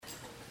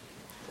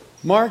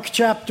Mark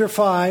chapter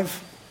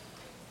 5.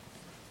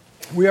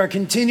 We are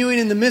continuing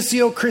in the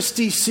Missio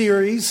Christi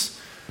series.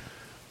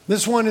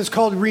 This one is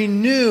called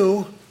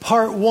Renew,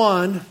 Part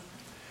 1,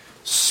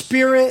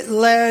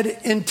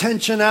 Spirit-Led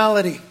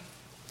Intentionality.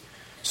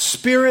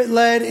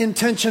 Spirit-Led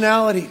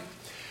Intentionality.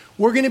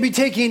 We're going to be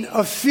taking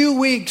a few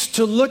weeks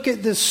to look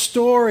at this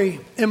story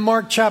in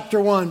Mark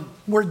chapter 1,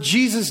 where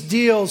Jesus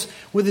deals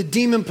with a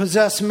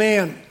demon-possessed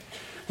man.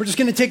 We're just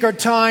going to take our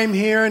time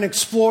here and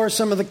explore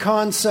some of the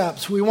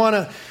concepts. We want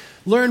to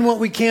learn what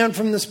we can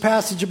from this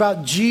passage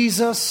about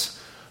Jesus,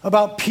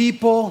 about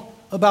people,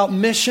 about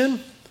mission,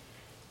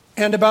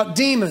 and about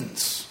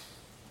demons.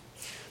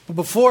 But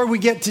before we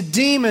get to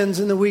demons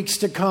in the weeks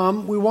to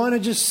come, we want to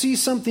just see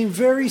something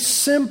very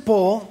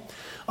simple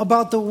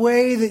about the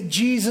way that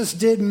Jesus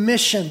did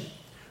mission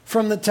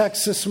from the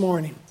text this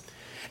morning.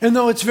 And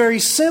though it's very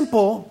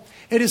simple,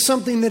 it is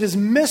something that is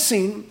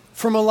missing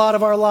from a lot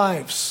of our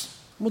lives.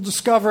 We'll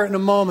discover it in a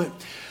moment.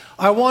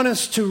 I want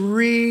us to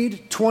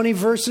read 20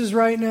 verses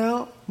right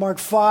now. Mark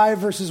 5,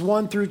 verses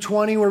 1 through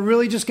 20. We're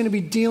really just going to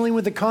be dealing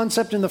with the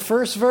concept in the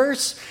first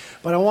verse,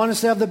 but I want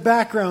us to have the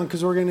background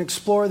because we're going to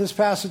explore this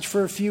passage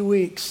for a few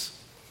weeks.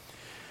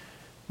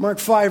 Mark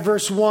 5,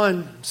 verse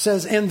 1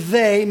 says, "And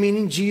they,"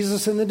 meaning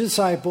Jesus and the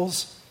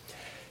disciples,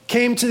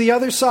 "came to the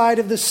other side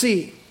of the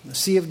Sea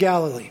of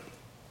Galilee,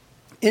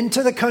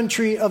 into the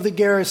country of the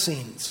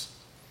Gerasenes.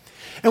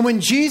 And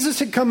when Jesus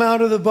had come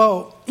out of the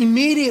boat,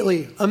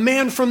 immediately a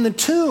man from the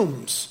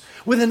tombs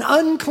with an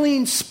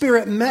unclean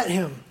spirit met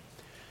him.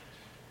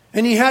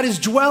 And he had his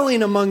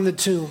dwelling among the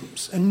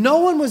tombs. And no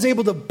one was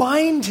able to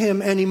bind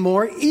him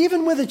anymore,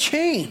 even with a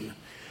chain,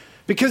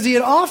 because he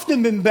had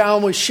often been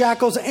bound with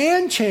shackles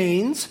and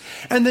chains,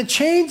 and the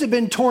chains had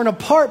been torn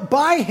apart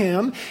by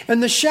him,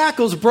 and the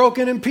shackles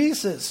broken in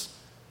pieces.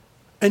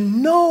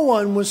 And no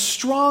one was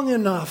strong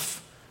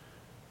enough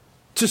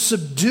to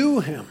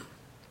subdue him.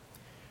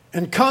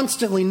 And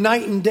constantly,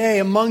 night and day,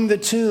 among the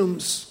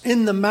tombs,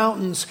 in the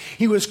mountains,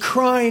 he was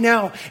crying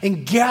out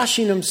and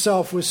gashing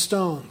himself with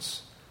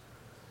stones.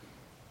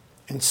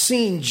 And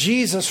seeing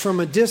Jesus from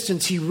a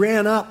distance, he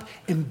ran up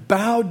and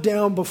bowed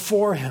down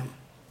before him.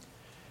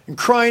 And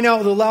crying out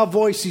with a loud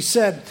voice, he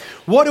said,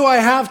 'What do I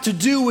have to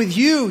do with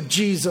you,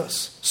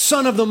 Jesus,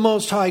 Son of the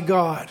Most High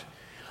God?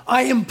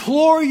 I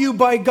implore you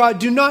by God,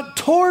 do not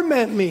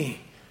torment me.'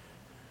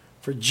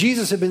 For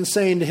Jesus had been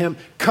saying to him,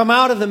 'Come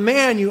out of the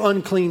man, you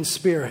unclean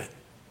spirit.'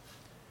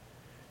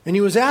 And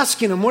he was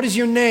asking him, 'What is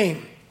your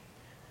name?'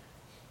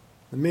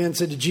 The man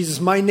said to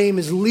Jesus, 'My name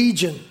is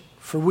Legion,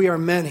 for we are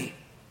many.'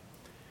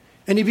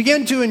 And he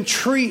began to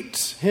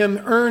entreat him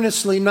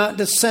earnestly not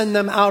to send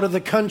them out of the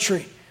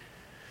country.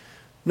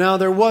 Now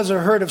there was a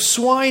herd of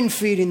swine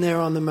feeding there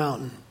on the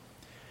mountain.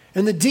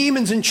 And the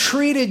demons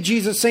entreated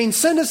Jesus, saying,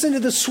 'Send us into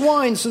the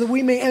swine so that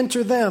we may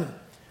enter them.'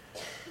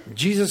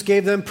 Jesus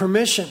gave them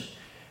permission.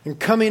 And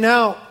coming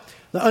out,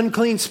 the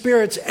unclean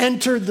spirits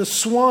entered the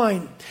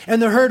swine, and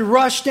the herd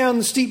rushed down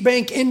the steep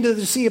bank into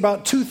the sea,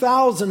 about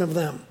 2,000 of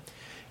them,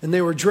 and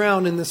they were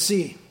drowned in the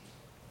sea.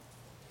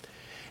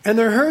 And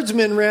their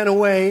herdsmen ran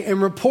away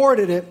and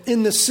reported it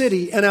in the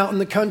city and out in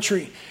the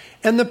country.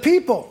 And the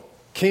people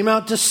came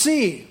out to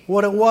see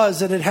what it was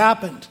that had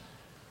happened.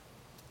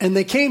 And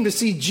they came to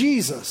see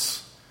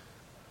Jesus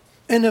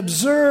and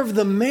observe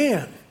the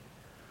man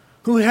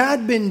who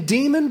had been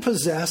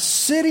demon-possessed,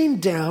 sitting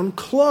down,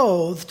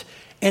 clothed,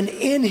 and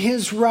in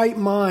his right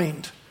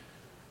mind.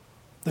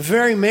 The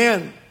very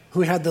man who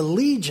had the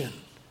legion.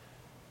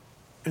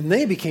 And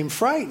they became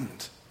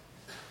frightened.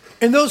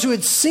 And those who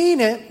had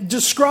seen it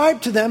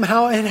described to them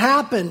how it had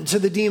happened to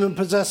the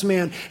demon-possessed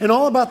man and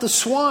all about the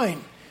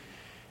swine.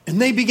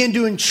 And they began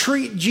to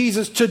entreat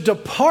Jesus to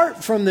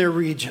depart from their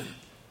region.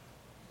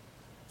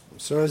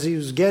 So as he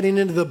was getting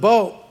into the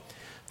boat,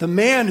 the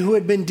man who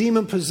had been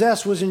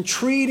demon-possessed was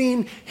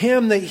entreating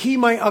him that he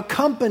might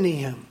accompany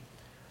him.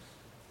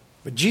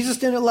 But Jesus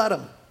didn't let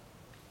him.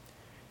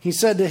 He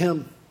said to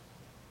him,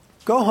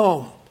 'Go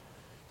home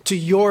to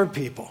your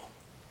people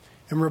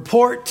and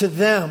report to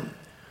them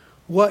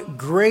what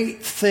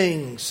great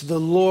things the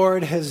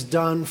Lord has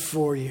done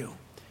for you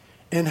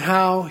and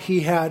how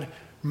he had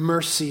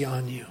mercy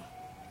on you.'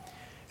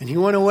 And he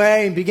went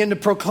away and began to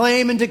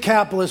proclaim in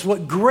Decapolis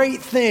what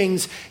great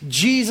things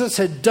Jesus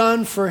had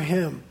done for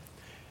him.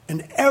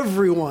 And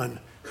everyone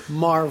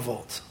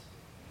marveled."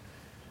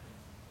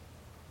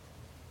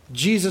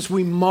 Jesus,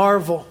 we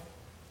marvel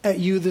at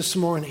you this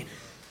morning.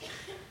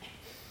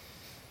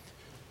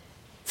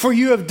 For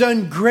you have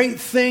done great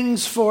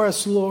things for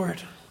us,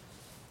 Lord.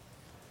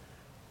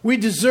 We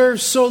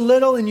deserve so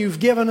little and you've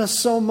given us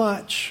so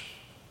much.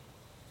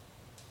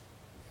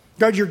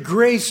 God, your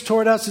grace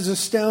toward us is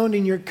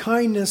astounding. Your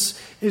kindness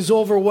is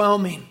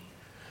overwhelming.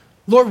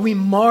 Lord, we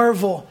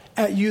marvel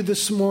at you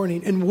this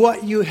morning and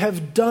what you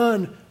have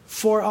done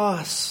for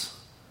us.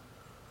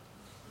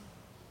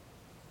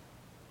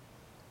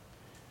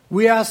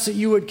 We ask that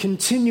you would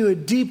continue a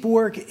deep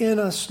work in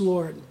us,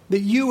 Lord,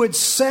 that you would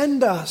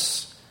send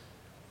us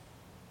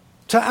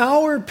to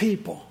our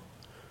people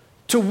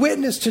to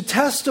witness, to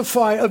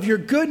testify of your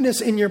goodness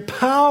and your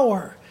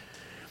power,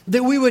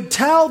 that we would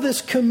tell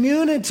this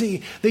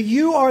community that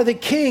you are the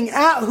King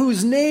at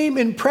whose name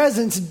and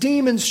presence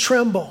demons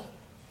tremble,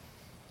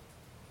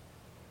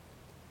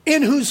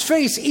 in whose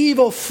face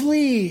evil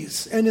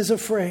flees and is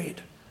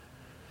afraid.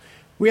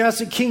 We ask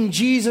that King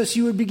Jesus,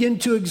 you would begin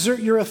to exert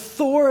your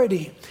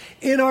authority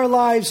in our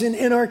lives and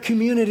in our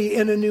community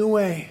in a new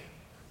way.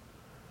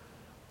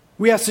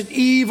 We ask that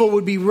evil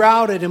would be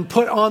routed and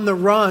put on the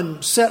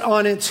run, set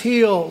on its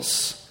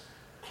heels.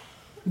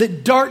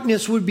 That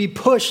darkness would be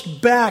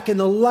pushed back and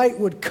the light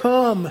would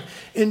come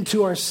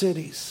into our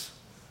cities.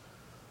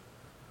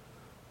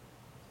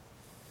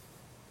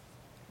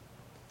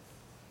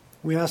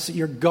 We ask that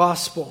your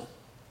gospel,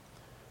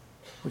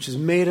 which has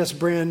made us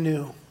brand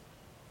new,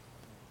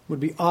 would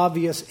be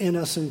obvious in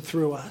us and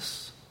through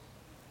us.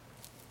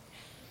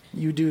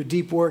 You do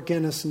deep work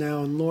in us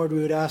now, and Lord, we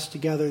would ask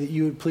together that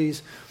you would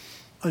please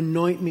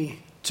anoint me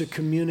to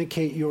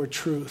communicate your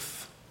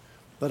truth,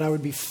 that I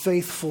would be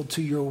faithful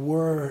to your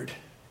word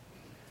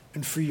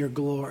and for your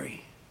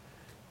glory.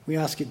 We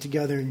ask it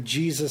together in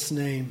Jesus'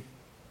 name.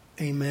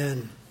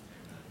 Amen.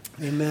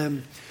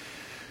 Amen.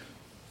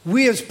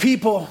 We as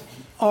people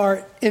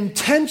are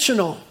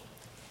intentional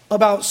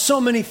about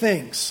so many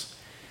things.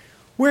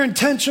 We're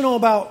intentional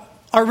about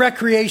our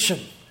recreation.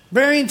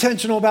 Very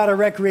intentional about our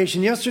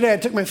recreation. Yesterday, I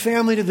took my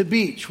family to the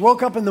beach.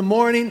 Woke up in the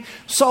morning,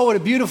 saw what a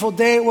beautiful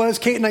day it was.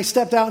 Kate and I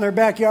stepped out in our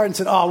backyard and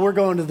said, we're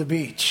going to the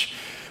beach.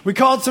 We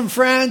called some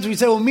friends. We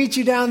said, we'll meet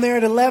you down there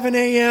at 11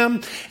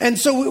 a.m. And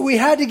so we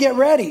had to get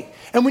ready.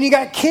 And when you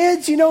got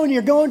kids, when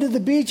you're going to the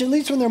beach, at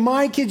least when they're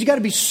my kids, you got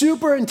to be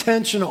super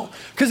intentional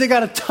because they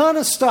got a ton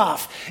of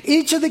stuff.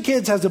 Each of the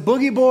kids has a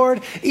boogie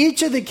board.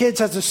 Each of the kids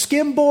has a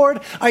skim board.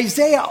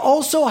 Isaiah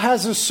also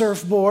has a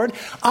surfboard.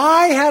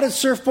 I had a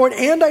surfboard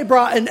and I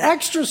brought an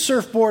extra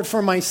surfboard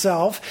for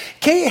myself.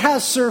 Kate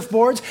has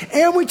surfboards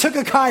and we took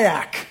a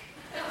kayak.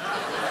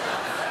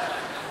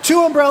 2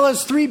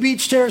 umbrellas, 3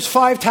 beach chairs,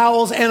 5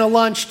 towels, and a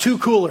lunch, 2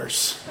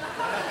 coolers.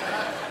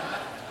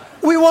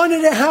 We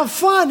wanted to have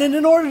fun, and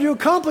in order to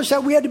accomplish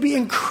that, we had to be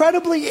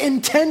incredibly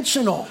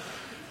intentional.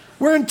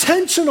 We're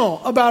intentional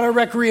about our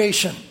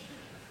recreation.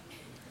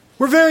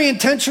 We're very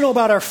intentional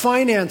about our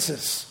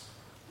finances,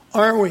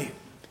 aren't we?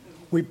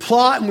 We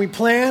plot and we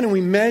plan and we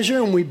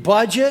measure and we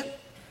budget.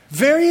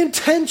 Very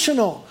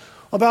intentional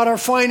about our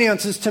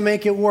finances to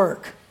make it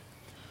work.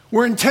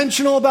 We're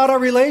intentional about our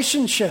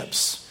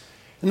relationships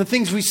and the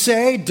things we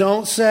say,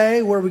 don't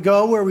say, where we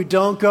go, where we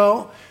don't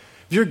go.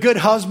 If you're a good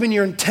husband,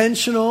 you're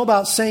intentional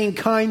about saying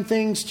kind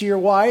things to your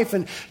wife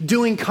and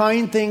doing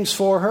kind things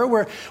for her.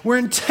 We're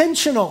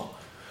intentional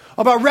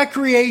about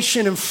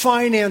recreation and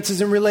finances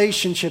and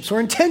relationships. We're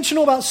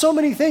intentional about so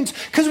many things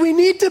because we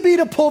need to be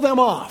to pull them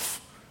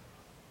off.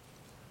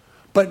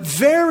 But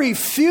very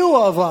few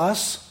of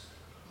us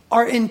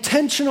are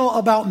intentional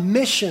about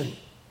mission.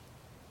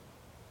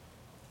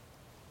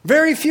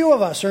 Very few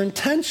of us are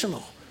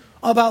intentional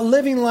about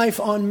living life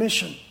on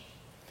mission.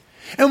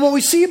 And what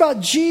we see about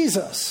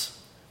Jesus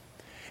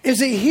is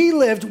that he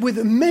lived with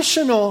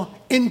missional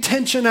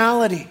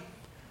intentionality.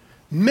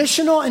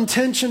 Missional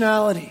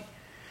intentionality.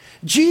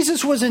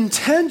 Jesus was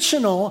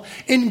intentional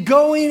in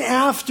going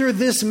after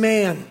this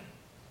man.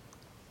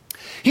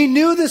 He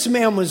knew this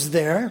man was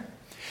there,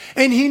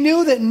 and he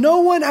knew that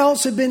no one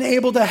else had been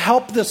able to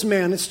help this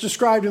man. It's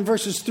described in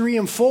verses 3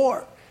 and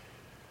 4.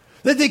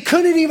 That they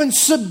couldn't even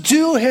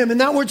subdue him.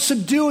 And that word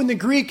subdue in the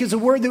Greek is a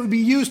word that would be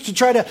used to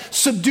try to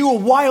subdue a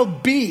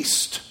wild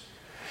beast.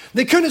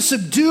 They couldn't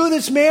subdue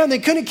this man. They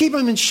couldn't keep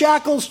him in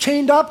shackles,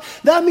 chained up.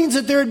 That means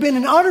that there had been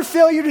an utter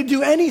failure to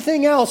do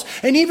anything else.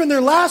 And even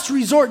their last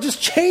resort,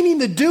 just chaining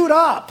the dude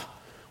up,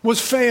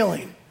 was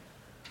failing.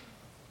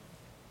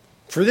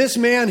 For this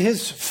man,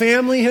 his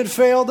family had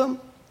failed him.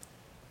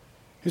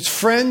 His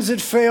friends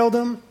had failed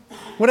him.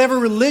 Whatever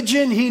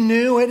religion he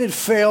knew, it had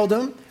failed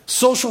him.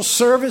 Social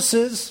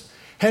services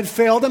had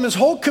failed him. His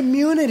whole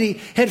community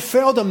had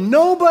failed him.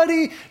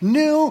 Nobody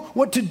knew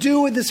what to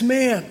do with this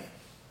man.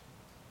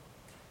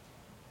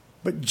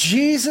 But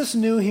Jesus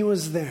knew he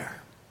was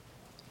there.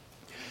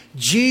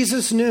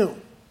 Jesus knew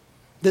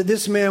that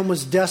this man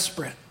was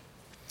desperate.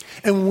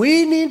 And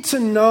we need to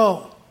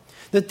know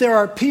that there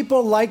are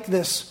people like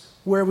this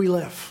where we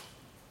live.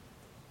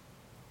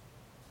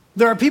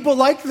 There are people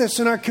like this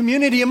in our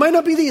community. It might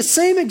not be the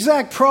same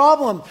exact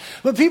problem,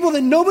 but people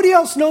that nobody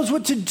else knows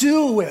what to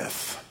do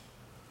with.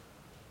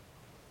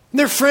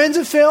 Their friends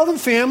have failed them,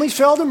 families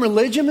failed them,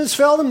 religion has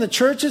failed them, the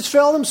church has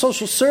failed them,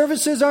 social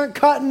services aren't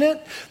cutting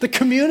it, the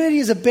community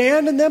has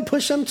abandoned them,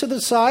 pushed them to the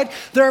side.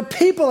 There are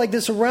people like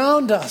this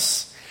around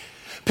us.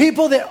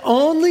 People that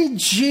only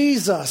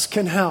Jesus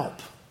can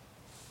help.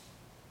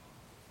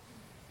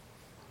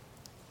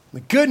 The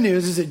good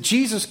news is that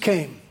Jesus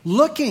came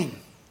looking.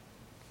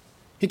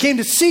 He came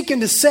to seek and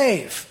to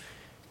save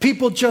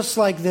people just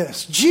like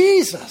this.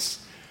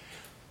 Jesus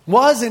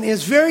was and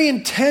is very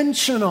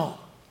intentional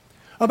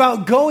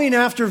about going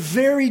after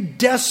very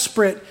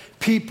desperate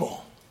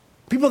people.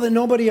 People that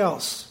nobody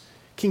else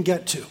can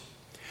get to.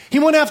 He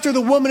went after the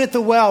woman at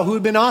the well who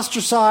had been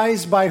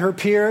ostracized by her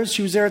peers.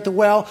 She was there at the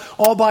well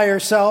all by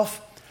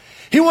herself.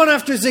 He went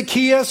after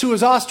Zacchaeus, who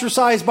was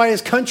ostracized by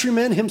his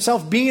countrymen,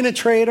 himself being a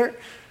traitor.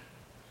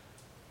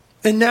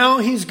 And now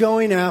he's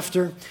going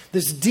after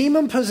this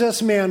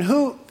demon-possessed man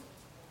who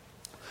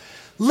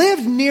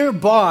lived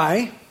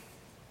nearby,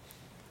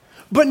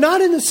 but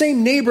not in the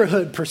same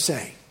neighborhood per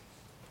se.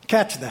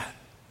 Catch that.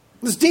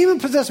 This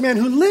demon-possessed man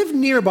who lived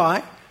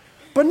nearby,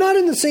 but not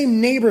in the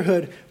same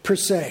neighborhood per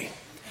se.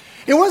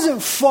 It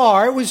wasn't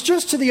far. It was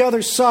just to the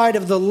other side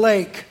of the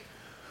lake.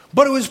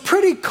 But it was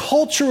pretty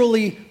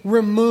culturally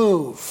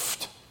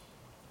removed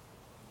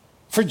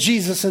for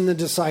Jesus and the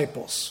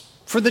disciples.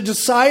 For the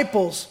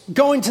disciples,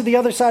 going to the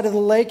other side of the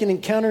lake and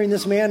encountering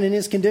this man in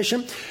his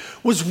condition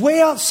was way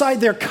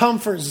outside their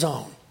comfort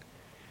zone.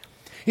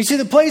 You see,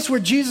 the place where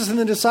Jesus and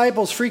the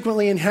disciples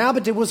frequently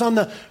inhabited was on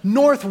the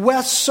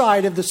northwest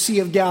side of the Sea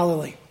of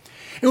Galilee.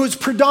 It was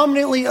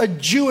predominantly a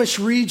Jewish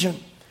region.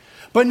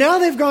 But now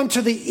they've gone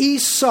to the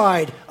east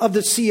side of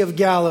the Sea of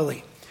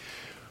Galilee,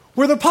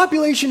 where the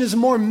population is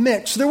more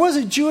mixed. There was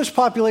a Jewish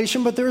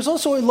population, but there was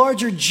also a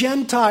larger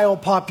Gentile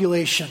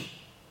population.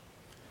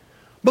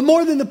 But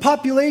more than the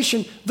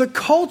population, the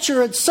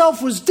culture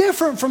itself was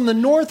different from the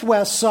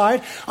northwest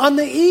side. On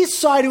the east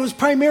side, it was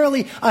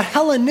primarily a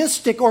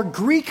Hellenistic or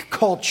Greek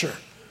culture.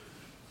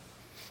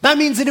 That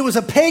means that it was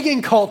a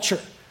pagan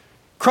culture.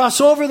 Cross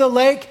over the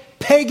lake,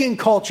 pagan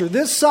culture.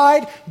 This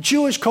side,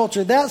 Jewish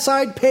culture. That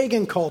side,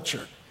 pagan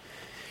culture.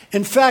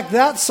 In fact,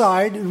 that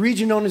side, the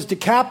region known as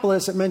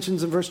Decapolis, it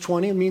mentions in verse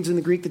 20, it means in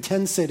the Greek the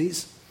 10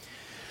 cities.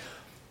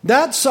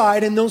 That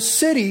side and those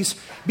cities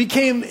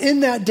became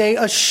in that day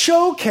a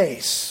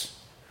showcase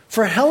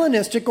for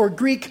Hellenistic or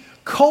Greek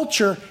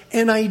culture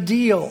and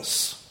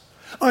ideals.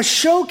 A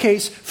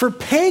showcase for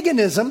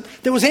paganism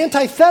that was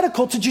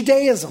antithetical to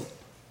Judaism.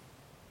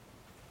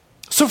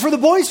 So for the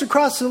boys to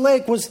cross the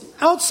lake was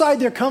outside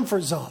their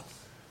comfort zone.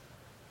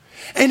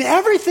 And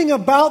everything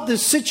about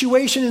this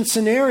situation and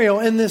scenario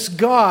and this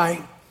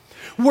guy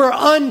were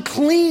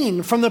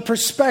unclean from the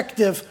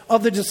perspective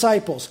of the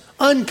disciples.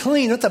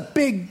 Unclean, that's a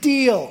big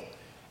deal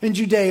in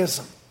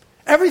Judaism.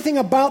 Everything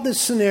about this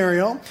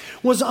scenario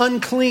was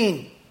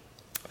unclean.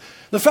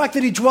 The fact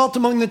that he dwelt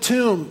among the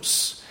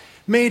tombs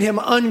made him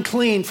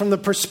unclean from the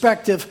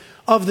perspective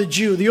of the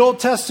Jew. The Old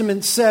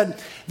Testament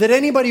said that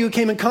anybody who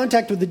came in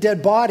contact with the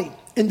dead body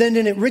and then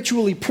didn't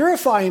ritually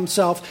purify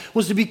himself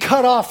was to be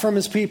cut off from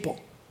his people.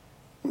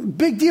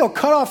 Big deal,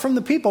 cut off from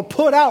the people,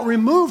 put out,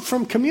 removed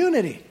from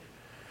community.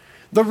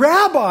 The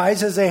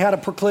rabbis, as they had a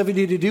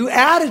proclivity to do,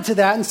 added to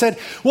that and said,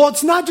 well,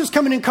 it's not just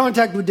coming in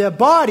contact with dead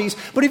bodies,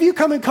 but if you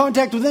come in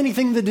contact with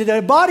anything that the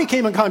dead body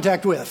came in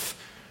contact with,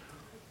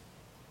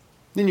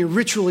 then you're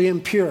ritually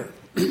impure.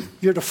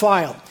 You're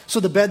defiled.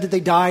 So the bed that they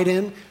died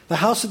in, the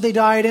house that they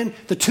died in,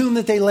 the tomb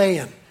that they lay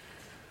in.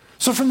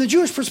 So from the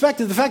Jewish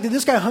perspective, the fact that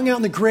this guy hung out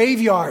in the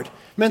graveyard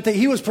meant that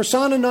he was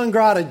persona non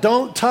grata.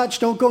 Don't touch,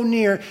 don't go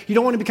near. You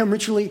don't want to become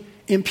ritually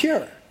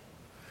impure.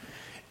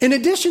 In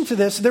addition to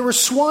this, there were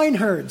swine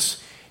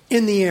herds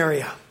in the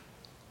area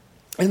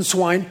and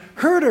swine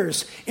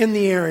herders in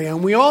the area.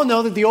 And we all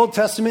know that the Old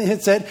Testament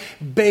had said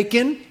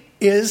bacon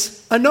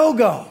is a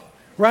no-go,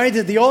 right?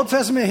 That the Old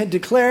Testament had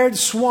declared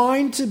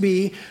swine to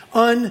be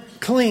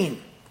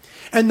unclean.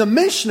 And the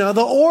Mishnah,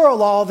 the oral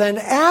law, then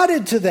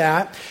added to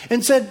that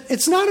and said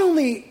it's not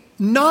only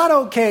not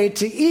okay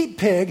to eat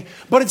pig,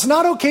 but it's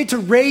not okay to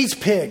raise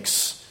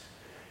pigs.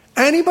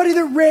 Anybody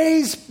that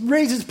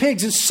raises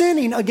pigs is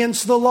sinning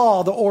against the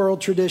law, the oral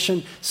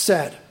tradition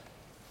said.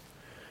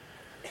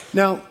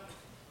 Now,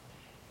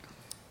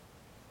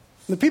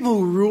 the people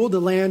who ruled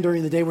the land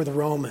during the day were the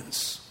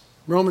Romans.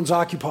 Romans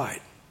occupied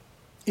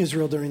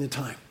Israel during the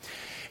time.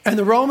 And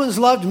the Romans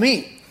loved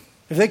meat.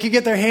 If they could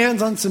get their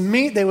hands on some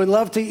meat, they would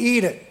love to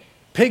eat it.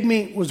 Pig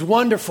meat was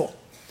wonderful.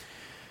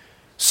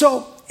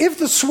 So, if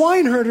the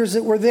swine herders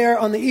that were there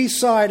on the east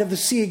side of the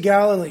Sea of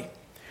Galilee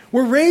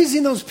were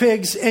raising those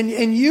pigs and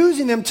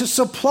using them to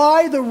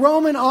supply the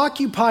Roman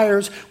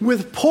occupiers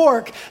with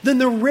pork, then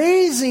the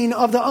raising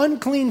of the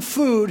unclean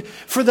food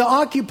for the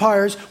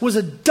occupiers was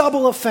a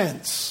double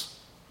offense.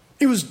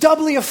 It was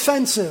doubly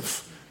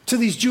offensive to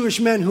these Jewish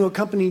men who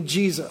accompanied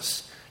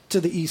Jesus to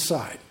the east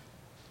side.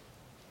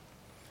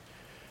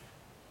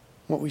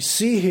 What we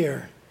see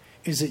here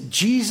is that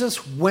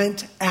Jesus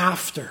went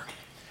after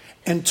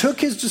and took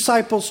his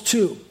disciples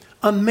to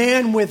a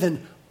man with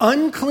an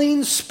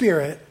unclean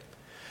spirit,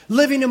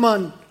 living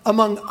among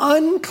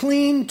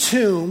unclean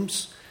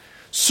tombs,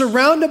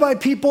 surrounded by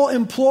people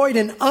employed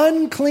in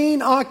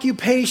unclean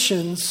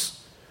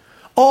occupations,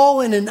 all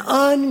in an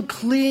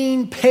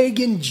unclean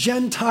pagan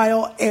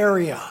Gentile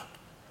area.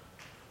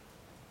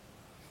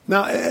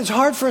 Now, it's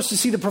hard for us to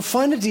see the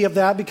profundity of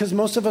that because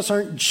most of us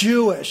aren't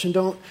Jewish and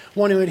don't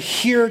want to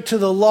adhere to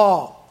the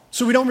law.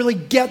 So we don't really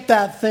get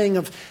that thing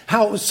of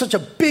how it was such a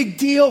big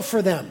deal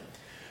for them.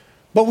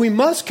 But we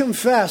must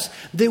confess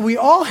that we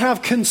all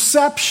have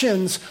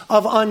conceptions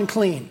of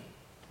unclean.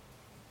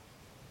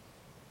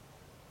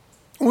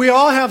 We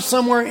all have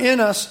somewhere in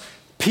us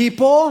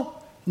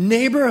people,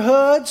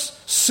 neighborhoods,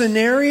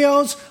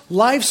 scenarios,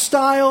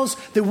 lifestyles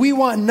that we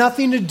want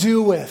nothing to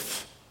do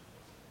with.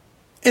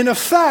 in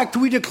effect,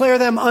 we declare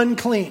them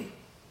unclean.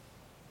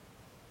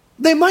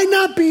 They might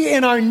not be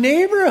in our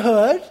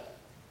neighborhood,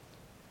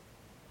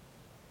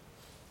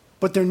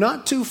 but they're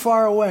not too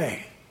far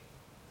away.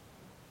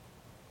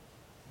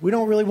 We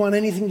don't really want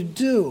anything to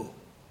do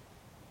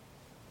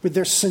with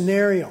their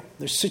scenario,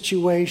 their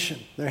situation,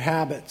 their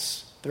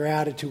habits, their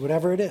attitude,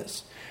 whatever it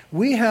is.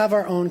 We have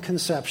our own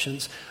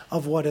conceptions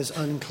of what is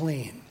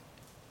unclean.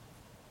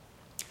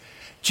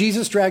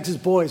 Jesus drags his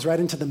boys right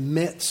into the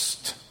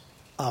midst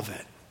of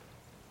it.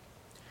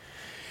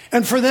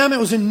 And for them, it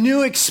was a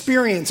new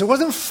experience. It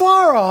wasn't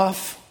far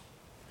off,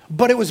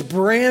 but it was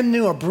brand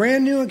new, a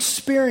brand new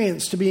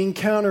experience to be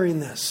encountering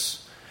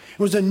this. It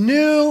was a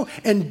new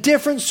and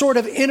different sort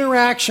of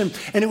interaction,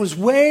 and it was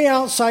way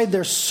outside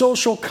their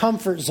social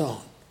comfort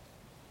zone.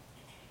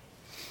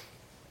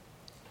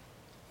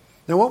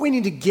 Now, what we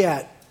need to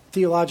get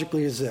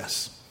theologically is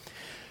this: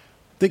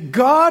 that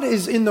God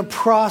is in the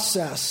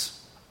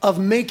process of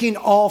making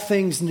all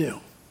things new.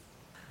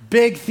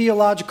 Big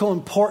theological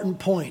important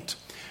point.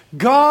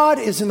 God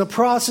is in the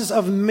process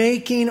of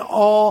making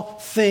all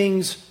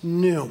things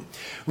new.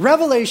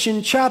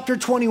 Revelation chapter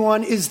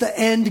 21 is the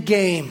end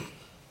game.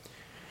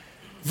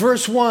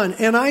 Verse 1,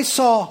 and I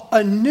saw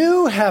a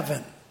new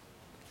heaven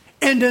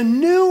and a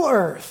new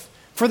earth.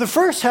 For the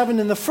first heaven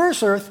and the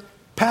first earth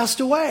passed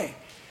away.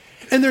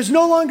 And there's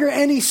no longer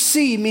any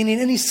sea, meaning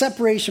any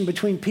separation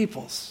between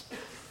peoples.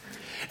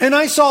 And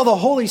I saw the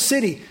holy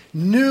city,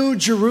 New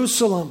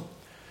Jerusalem,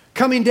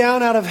 coming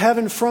down out of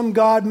heaven from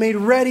God, made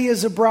ready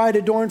as a bride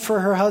adorned for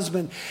her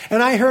husband.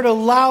 And I heard a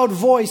loud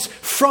voice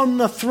from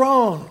the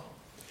throne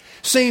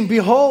saying,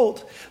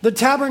 behold, the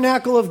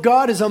tabernacle of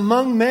God is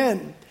among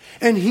men,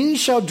 and he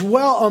shall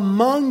dwell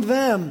among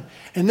them,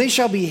 and they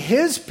shall be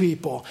his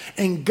people,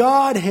 and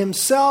God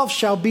himself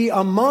shall be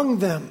among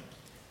them.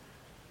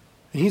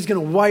 And he's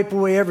going to wipe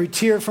away every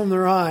tear from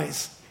their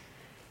eyes.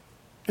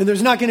 And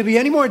there's not going to be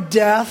any more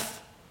death.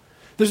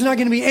 There's not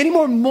going to be any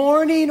more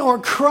mourning or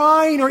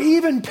crying or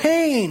even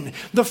pain.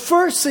 The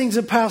first things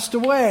have passed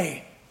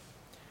away.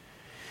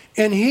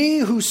 And he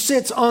who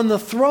sits on the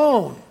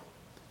throne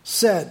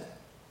said,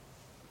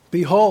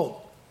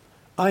 behold,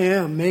 I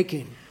am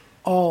making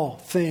all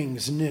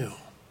things new.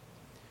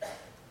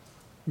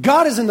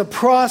 God is in the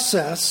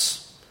process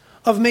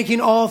of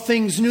making all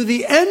things new.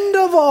 The end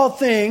of all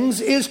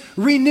things is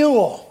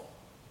renewal.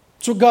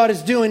 That's what God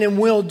is doing and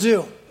will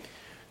do.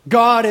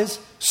 God is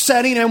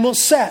setting and will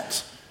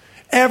set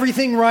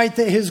everything right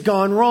that has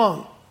gone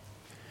wrong.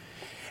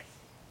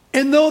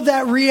 And though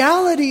that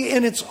reality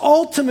in its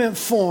ultimate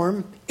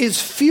form is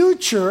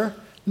future,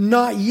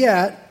 not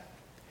yet,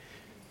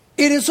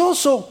 it is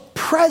also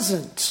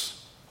present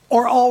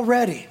or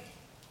already.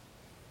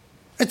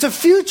 It's a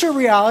future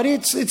reality.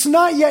 It's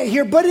not yet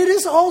here, but it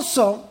is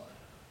also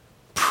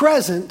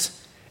present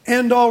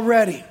and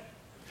already.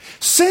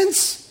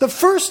 Since the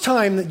first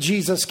time that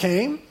Jesus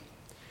came,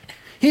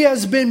 he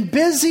has been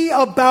busy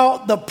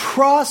about the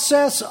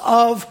process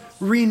of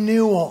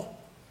renewal.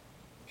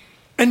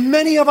 And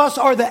many of us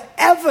are the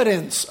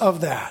evidence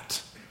of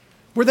that.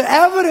 We're the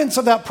evidence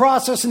of that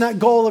process and that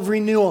goal of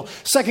renewal.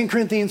 2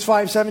 Corinthians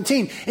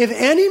 5:17. If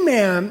any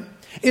man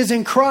is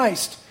in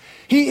Christ,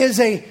 he is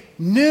a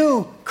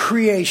new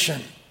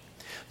creation.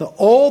 The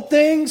old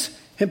things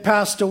have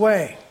passed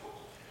away.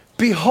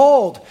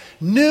 Behold,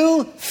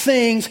 new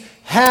things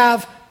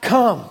have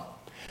come.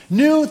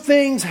 New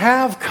things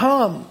have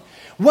come.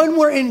 When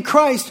we're in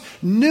Christ,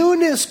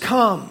 newness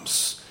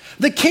comes.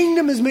 The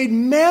kingdom is made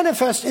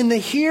manifest in the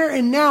here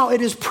and now.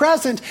 It is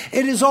present.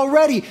 It is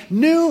already.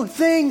 New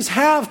things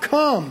have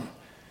come.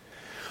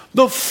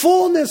 The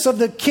fullness of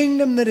the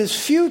kingdom that is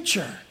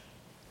future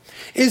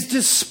is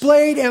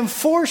displayed and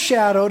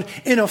foreshadowed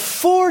in a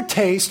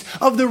foretaste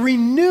of the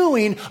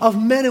renewing of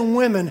men and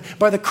women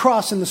by the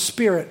cross and the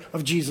Spirit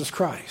of Jesus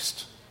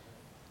Christ.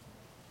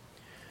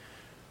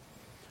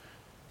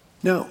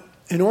 Now,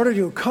 in order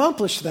to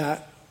accomplish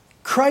that,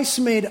 Christ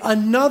made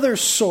another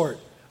sort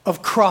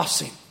of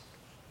crossing.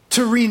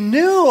 To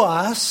renew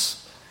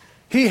us,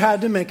 he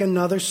had to make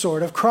another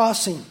sort of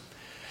crossing.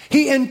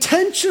 He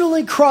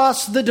intentionally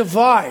crossed the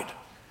divide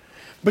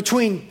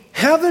between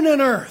heaven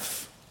and earth.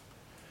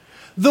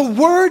 The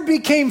Word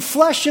became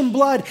flesh and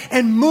blood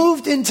and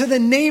moved into the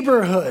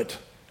neighborhood,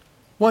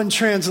 one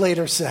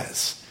translator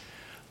says.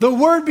 The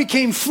Word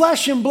became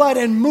flesh and blood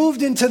and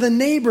moved into the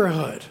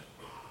neighborhood.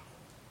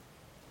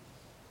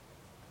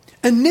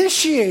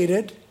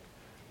 Initiated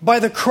by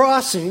the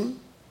crossing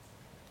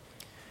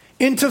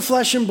into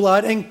flesh and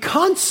blood and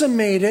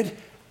consummated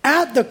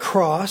at the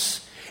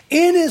cross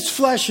in his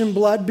flesh and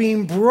blood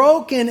being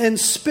broken and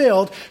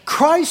spilled,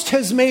 Christ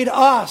has made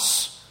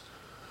us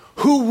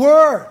who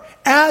were,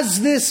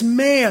 as this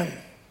man,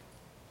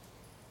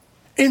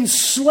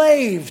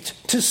 enslaved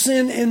to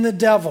sin and the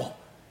devil.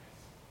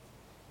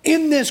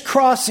 In this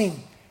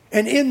crossing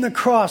and in the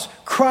cross,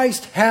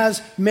 Christ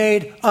has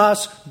made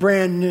us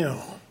brand new.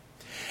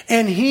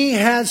 And he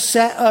has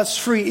set us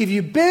free. If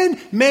you've been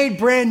made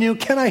brand new,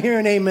 can I hear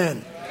an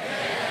amen?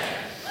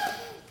 Amen.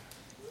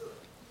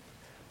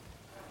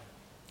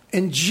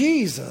 And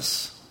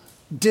Jesus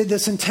did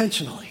this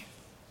intentionally.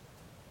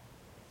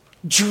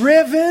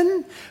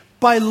 Driven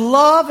by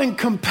love and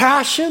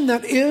compassion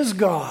that is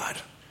God.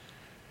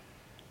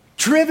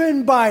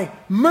 Driven by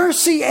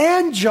mercy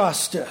and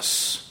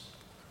justice.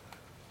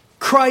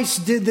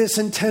 Christ did this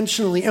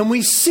intentionally. And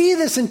we see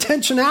this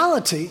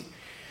intentionality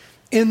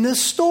in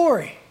this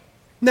story.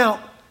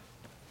 Now,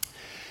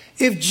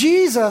 if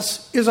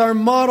Jesus is our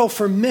model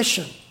for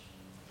mission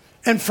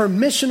and for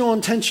missional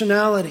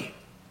intentionality,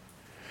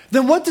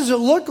 then what does it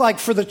look like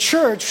for the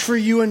church, for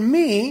you and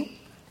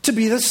me, to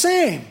be the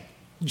same?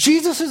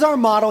 Jesus is our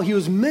model. He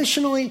was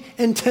missionally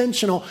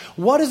intentional.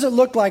 What does it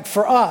look like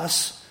for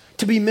us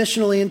to be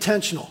missionally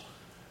intentional?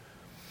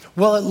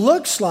 Well, it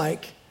looks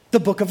like the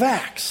book of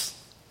Acts.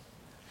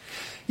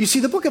 You see,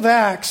 the book of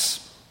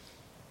Acts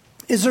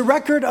is a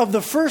record of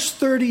the first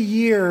 30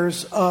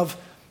 years of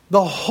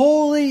the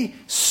Holy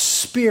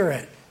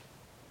Spirit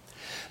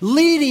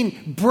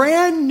leading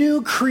brand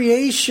new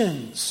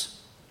creations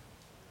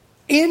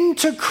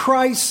into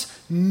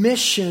Christ's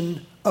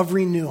mission of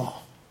renewal.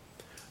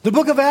 The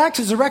book of Acts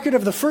is a record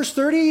of the first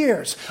 30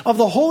 years of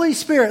the Holy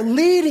Spirit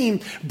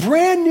leading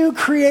brand new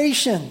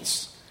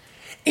creations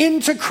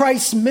into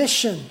Christ's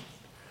mission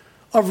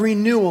of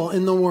renewal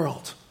in the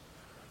world.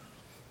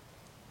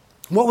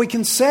 What we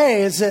can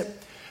say is that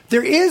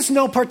there is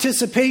no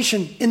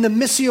participation in the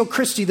Missio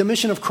Christi, the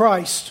mission of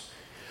Christ,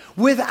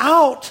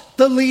 without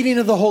the leading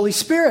of the Holy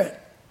Spirit.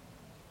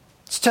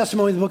 It's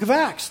testimony in the book of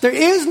Acts. There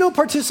is no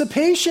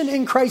participation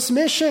in Christ's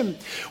mission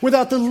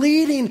without the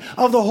leading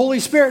of the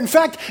Holy Spirit. In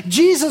fact,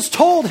 Jesus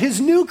told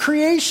his new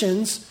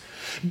creations,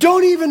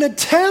 don't even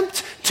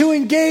attempt to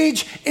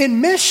engage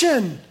in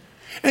mission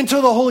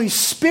until the Holy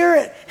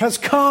Spirit has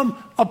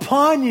come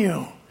upon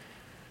you.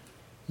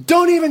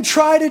 Don't even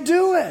try to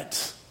do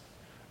it.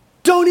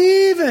 Don't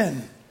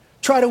even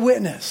try to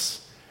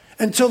witness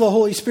until the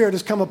Holy Spirit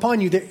has come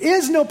upon you. There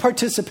is no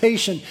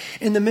participation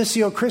in the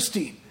Missio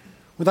Christi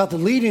without the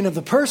leading of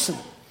the person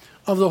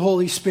of the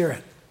Holy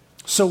Spirit.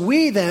 So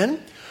we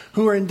then,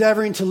 who are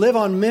endeavoring to live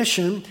on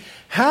mission,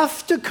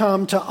 have to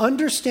come to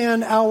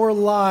understand our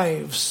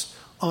lives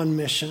on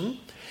mission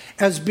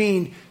as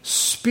being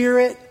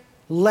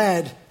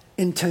Spirit-led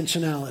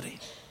intentionality.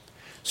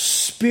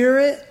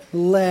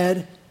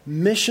 Spirit-led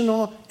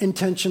missional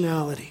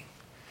intentionality.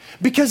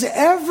 Because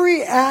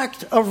every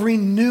act of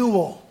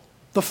renewal,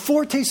 the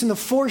foretaste and the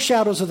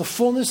foreshadows of the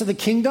fullness of the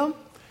kingdom,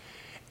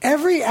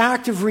 every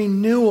act of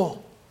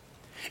renewal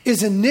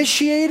is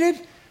initiated,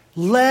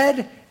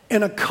 led,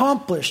 and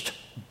accomplished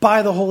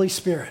by the Holy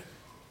Spirit.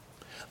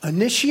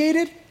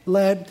 Initiated,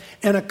 led,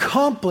 and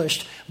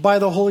accomplished by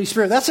the Holy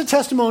Spirit. That's a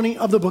testimony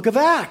of the book of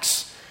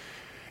Acts.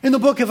 In the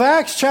book of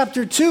Acts,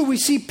 chapter 2, we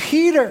see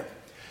Peter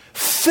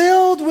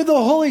filled with the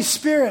Holy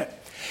Spirit.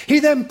 He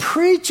then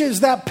preaches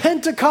that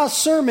Pentecost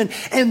sermon,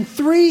 and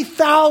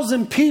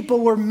 3,000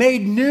 people were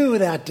made new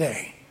that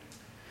day.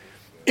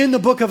 In the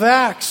book of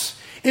Acts,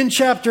 in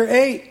chapter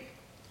 8,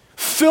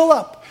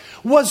 Philip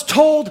was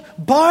told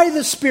by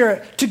the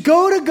Spirit to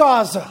go to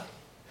Gaza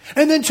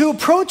and then to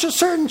approach a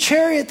certain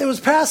chariot that was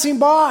passing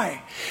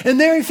by. And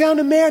there he found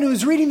a man who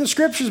was reading the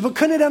scriptures but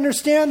couldn't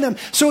understand them.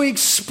 So he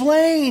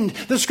explained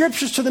the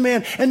scriptures to the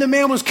man, and the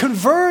man was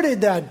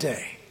converted that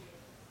day.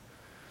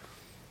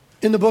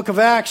 In the book of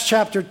Acts,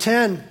 chapter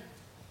 10,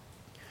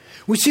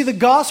 we see the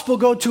gospel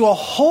go to a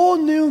whole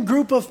new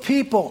group of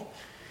people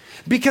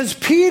because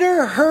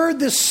Peter heard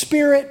the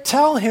Spirit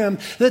tell him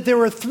that there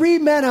were 3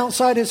 men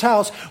outside his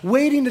house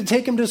waiting to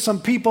take him to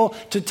some people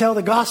to tell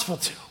the gospel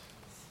to.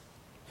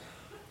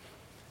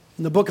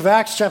 In the book of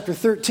Acts, chapter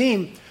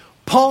 13,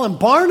 Paul and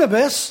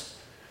Barnabas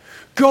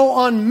go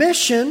on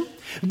mission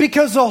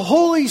because the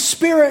Holy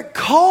Spirit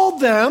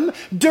called them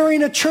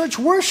during a church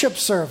worship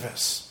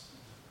service.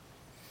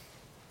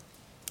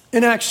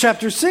 In Acts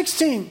chapter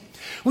 16,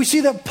 we see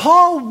that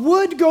Paul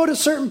would go to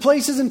certain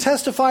places and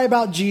testify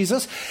about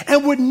Jesus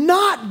and would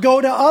not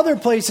go to other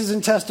places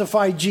and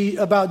testify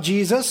about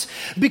Jesus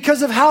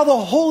because of how the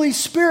Holy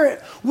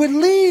Spirit would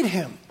lead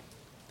him.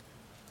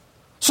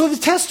 So the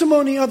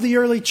testimony of the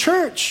early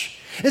church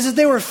is that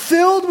they were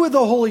filled with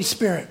the Holy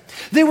Spirit.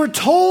 They were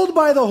told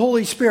by the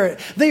Holy Spirit.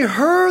 They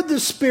heard the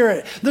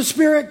Spirit. The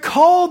Spirit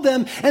called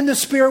them, and the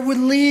Spirit would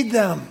lead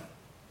them.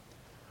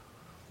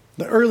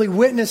 The early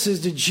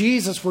witnesses to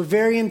Jesus were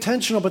very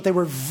intentional, but they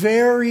were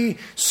very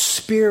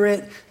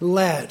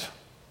Spirit-led.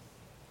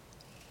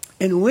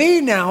 And we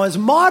now, as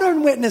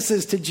modern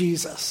witnesses to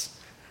Jesus,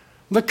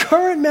 the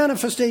current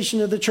manifestation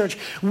of the church,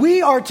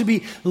 we are to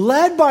be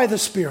led by the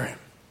Spirit.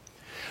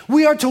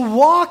 We are to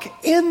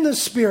walk in the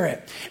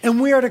Spirit,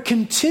 and we are to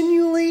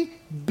continually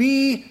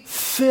be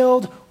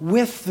filled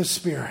with the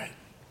Spirit.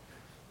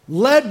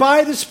 Led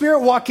by the Spirit,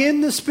 walk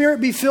in the Spirit,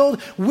 be filled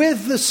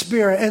with the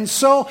Spirit. And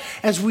so,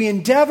 as we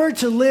endeavor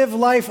to live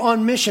life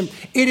on mission,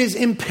 it is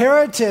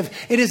imperative,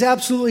 it is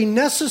absolutely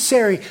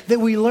necessary that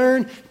we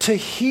learn to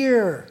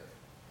hear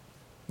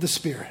the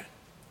Spirit.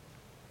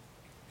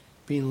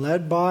 Being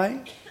led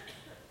by,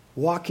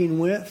 walking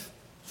with,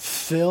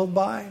 filled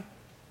by,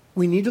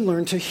 we need to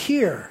learn to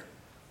hear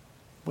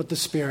what the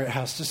Spirit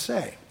has to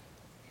say.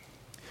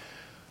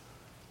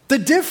 The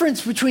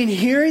difference between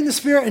hearing the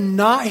Spirit and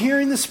not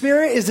hearing the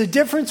Spirit is the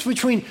difference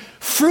between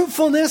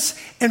fruitfulness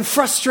and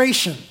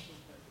frustration.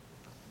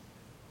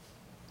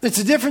 It's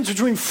a difference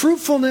between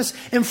fruitfulness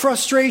and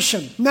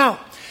frustration. Now,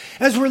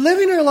 as we're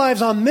living our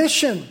lives on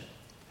mission,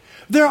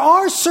 there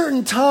are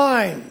certain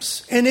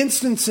times and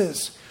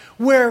instances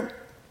where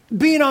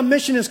being on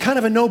mission is kind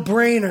of a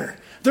no-brainer.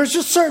 There's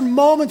just certain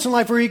moments in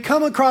life where you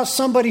come across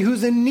somebody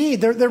who's in need.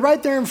 They're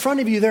right there in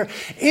front of you. They're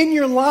in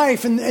your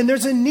life, and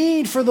there's a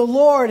need for the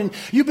Lord, and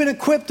you've been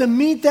equipped to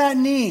meet that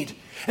need.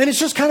 And it's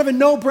just kind of a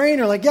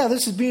no-brainer. Like, yeah,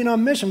 this is being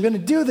on mission. I'm going to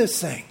do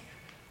this thing.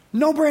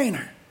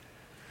 No-brainer.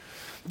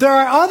 There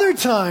are other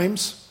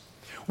times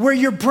where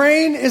your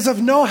brain is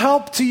of no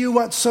help to you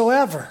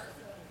whatsoever.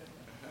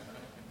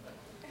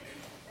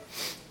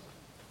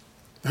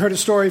 I heard a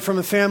story from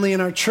a family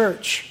in our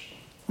church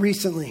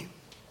recently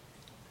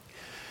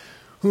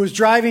who was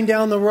driving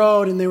down the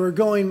road, and they were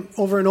going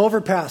over an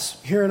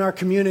overpass here in our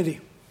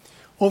community,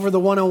 over the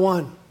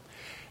 101.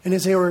 And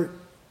as they were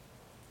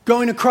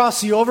going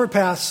across the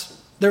overpass,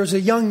 there was a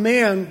young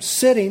man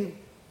sitting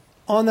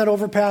on that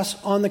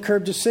overpass, on the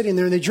curb, just sitting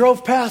there, and they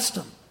drove past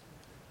him.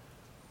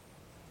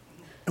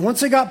 And once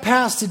they got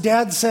past, the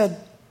dad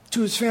said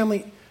to his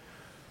family,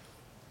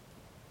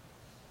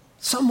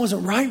 something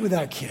wasn't right with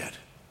that kid.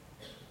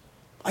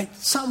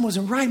 Something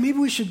wasn't right. Maybe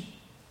we should...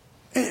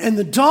 And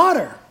the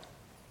daughter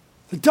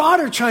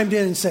chimed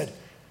in and said,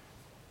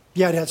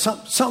 yeah, Dad,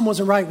 something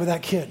wasn't right with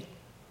that kid.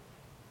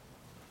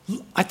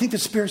 I think the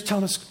Spirit's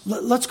telling us,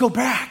 let's go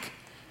back.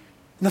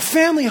 And the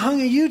family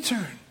hung a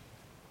U-turn,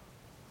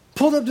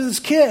 pulled up to this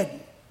kid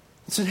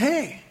and said,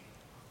 hey,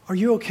 are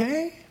you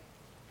okay?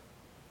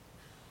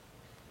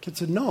 The kid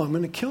said, no, I'm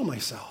going to kill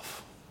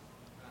myself.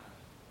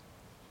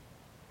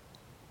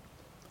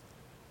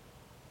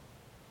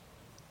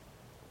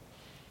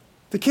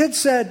 The kid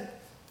said,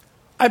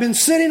 I've been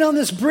sitting on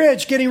this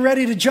bridge getting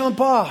ready to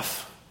jump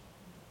off.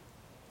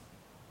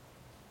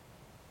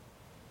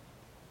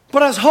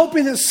 But I was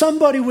hoping that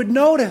somebody would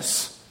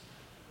notice.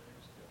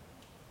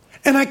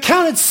 And I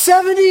counted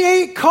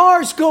 78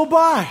 cars go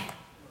by.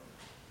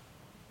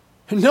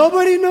 And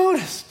nobody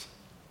noticed.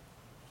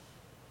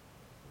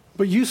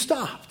 But you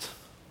stopped.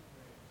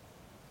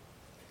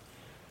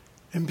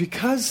 And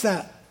because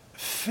that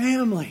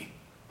family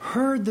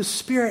heard the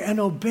Spirit and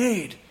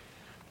obeyed,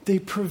 they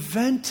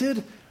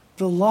prevented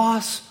the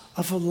loss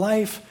of a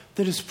life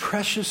that is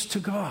precious to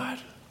God.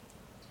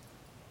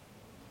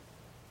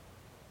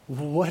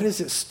 What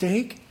is at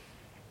stake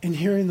in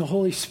hearing the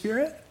Holy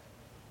Spirit?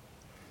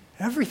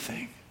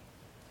 Everything.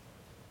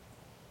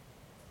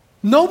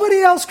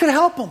 Nobody else could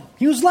help him.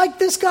 He was like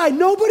this guy.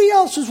 Nobody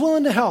else was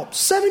willing to help.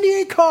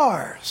 78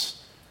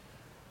 cars.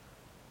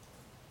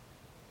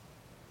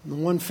 And the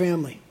one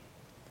family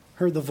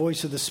heard the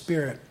voice of the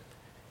Spirit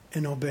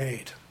and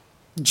obeyed.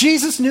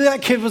 Jesus knew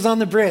that kid was on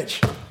the bridge.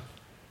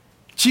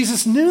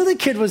 Jesus knew the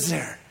kid was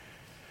there.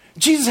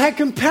 Jesus had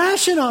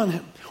compassion on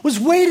him, was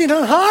waiting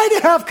on high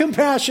to have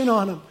compassion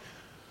on him.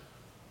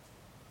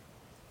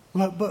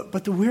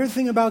 But the weird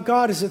thing about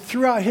God is that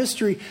throughout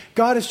history,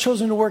 God has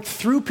chosen to work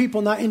through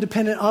people, not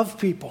independent of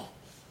people.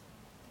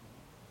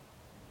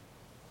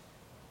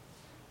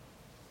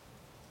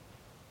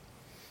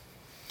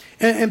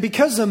 And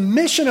because the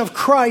mission of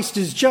Christ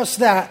is just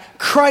that,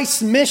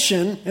 Christ's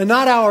mission and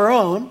not our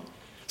own,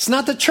 it's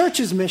not the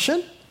church's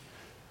mission.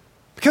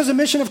 Because the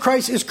mission of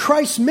Christ is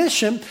Christ's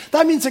mission,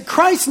 that means that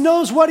Christ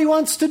knows what he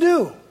wants to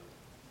do.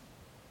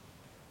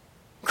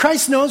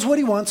 Christ knows what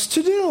he wants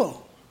to do.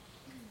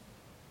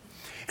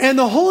 And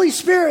the Holy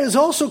Spirit is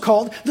also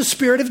called the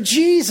Spirit of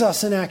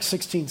Jesus in Acts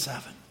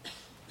 16:7.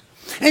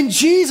 And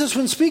Jesus,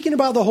 when speaking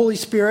about the Holy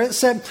Spirit,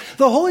 said,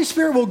 the Holy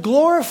Spirit will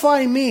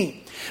glorify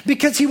me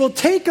because he will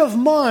take of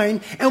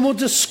mine and will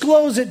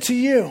disclose it to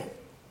you.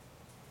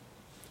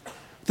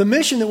 The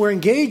mission that we're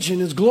engaged in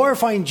is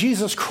glorifying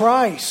Jesus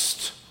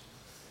Christ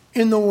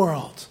in the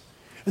world.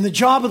 And the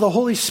job of the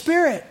Holy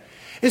Spirit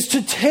is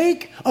to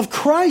take of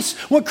Christ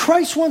what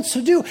Christ wants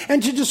to do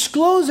and to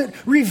disclose it,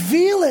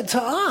 reveal it to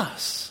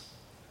us.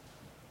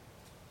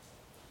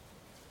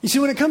 You see,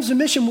 when it comes to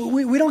mission,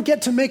 we don't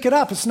get to make it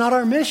up. It's not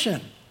our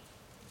mission.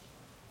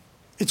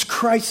 It's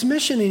Christ's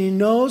mission, and he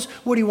knows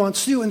what he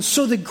wants to do. And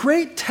so the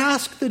great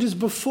task that is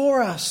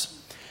before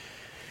us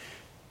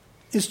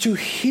is to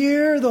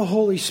hear the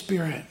Holy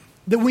Spirit,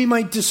 that we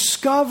might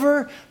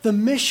discover the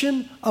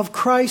mission of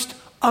Christ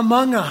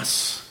among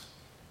us.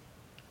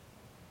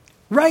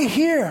 Right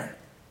here.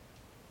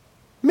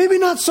 Maybe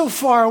not so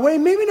far away,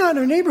 maybe not in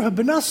our neighborhood,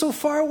 but not so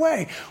far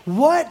away.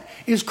 What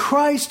is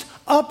Christ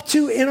up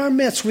to in our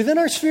midst, within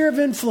our sphere of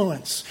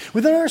influence,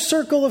 within our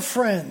circle of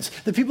friends,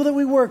 the people that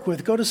we work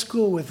with, go to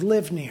school with,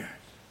 live near,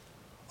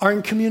 are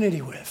in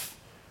community with?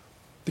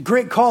 The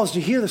great call is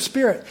to hear the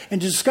Spirit and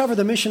to discover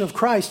the mission of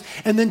Christ,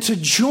 and then to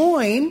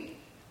join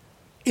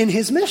in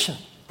his mission.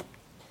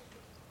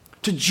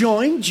 To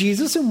join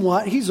Jesus in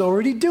what he's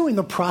already doing,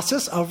 the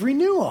process of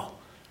renewal.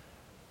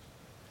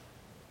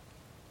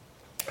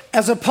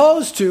 As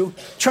opposed to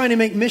trying to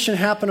make mission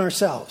happen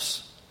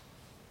ourselves.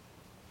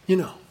 You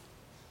know.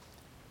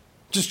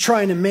 just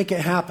trying to make it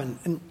happen.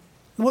 And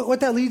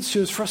what that leads to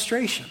is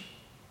frustration.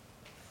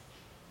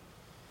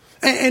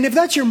 And if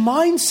that's your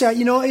mindset,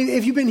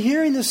 if you've been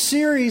hearing this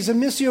series of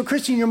Missio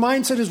Christi, and your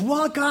mindset is,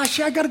 well, gosh,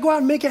 I got to go out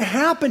and make it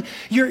happen,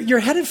 you're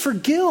headed for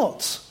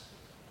guilt.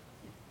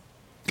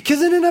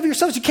 Because in and of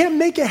yourselves, you can't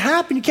make it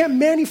happen. You can't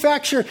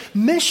manufacture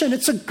mission.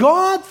 It's a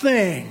God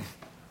thing.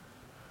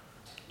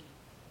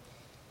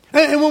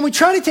 And when we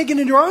try to take it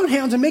into our own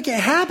hands and make it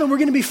happen, we're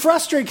going to be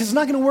frustrated because it's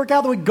not going to work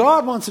out the way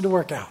God wants it to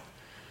work out.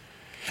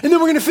 And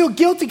then we're going to feel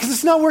guilty because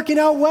it's not working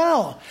out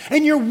well.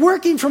 And you're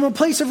working from a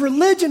place of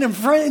religion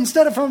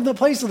instead of from the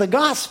place of the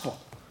gospel.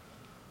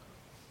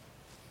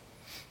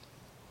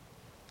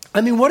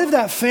 I mean, what if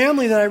that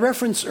family that I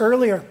referenced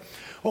earlier,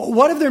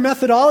 what if their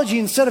methodology,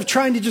 instead of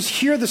trying to just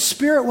hear the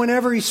Spirit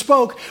whenever He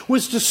spoke,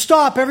 was to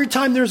stop every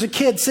time there was a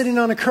kid sitting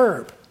on a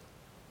curb?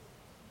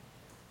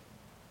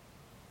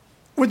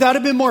 Would that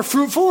have been more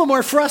fruitful or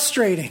more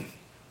frustrating?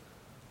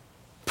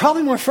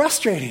 Probably more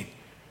frustrating.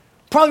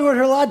 Probably would have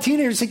heard a lot of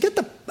teenagers say, get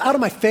out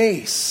of my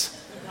face.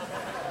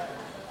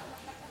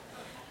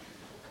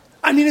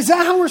 I mean, is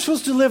that how we're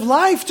supposed to live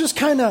life? Just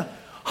kind of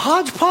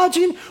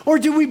hodgepodging? Or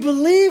do we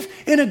believe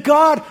in a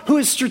God who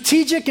is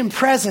strategic and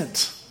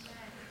present?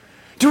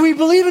 Do we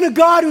believe in a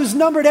God who's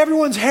numbered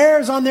everyone's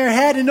hairs on their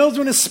head and knows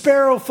when a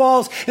sparrow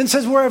falls and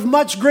says we're of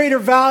much greater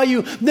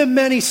value than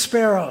many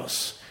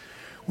sparrows?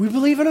 We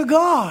believe in a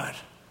God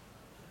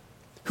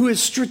who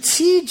is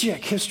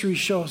strategic, history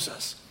shows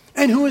us,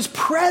 and who is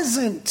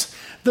present,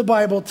 the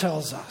Bible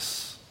tells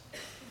us.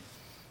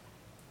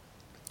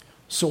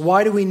 So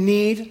why do we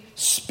need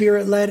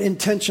Spirit-led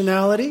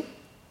intentionality?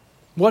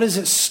 What is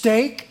at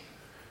stake?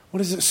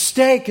 What is at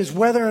stake is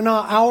whether or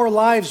not our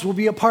lives will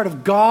be a part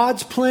of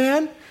God's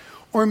plan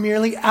or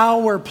merely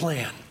our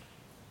plan.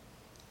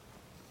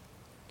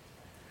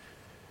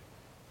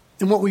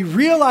 And what we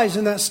realize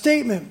in that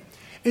statement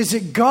is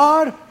that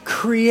God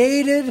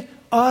created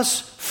us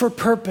for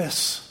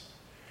purpose.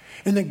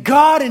 And that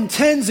God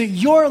intends that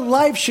your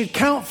life should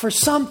count for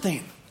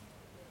something.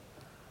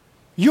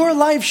 Your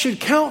life should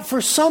count for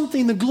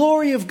something, the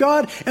glory of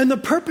God and the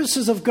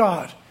purposes of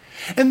God.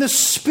 And the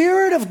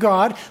Spirit of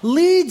God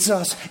leads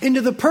us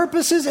into the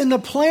purposes and the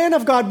plan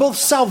of God, both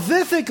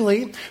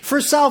salvifically for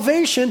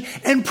salvation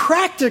and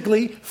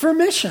practically for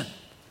mission.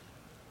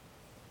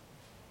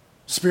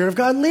 The Spirit of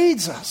God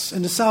leads us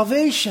into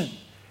salvation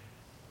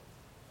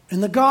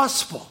in the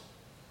gospel,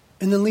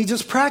 and then leads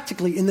us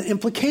practically in the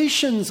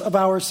implications of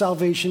our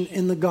salvation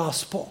in the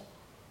gospel.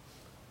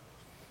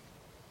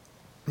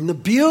 And the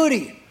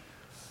beauty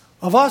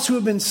of us who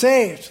have been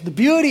saved, the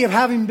beauty of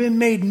having been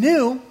made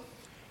new,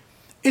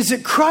 is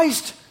that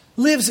Christ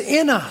lives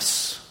in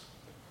us.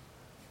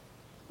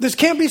 This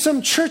can't be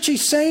some churchy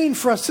saying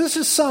for us. This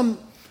is some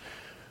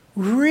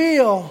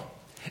real,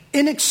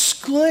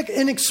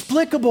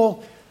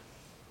 inexplicable,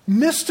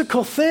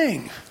 mystical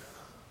thing.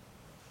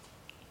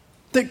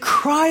 That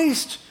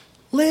Christ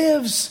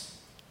lives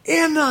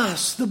in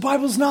us. The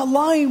Bible's not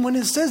lying when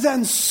it says that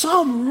in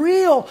some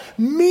real,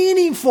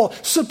 meaningful,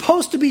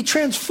 supposed to be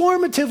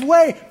transformative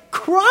way.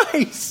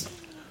 Christ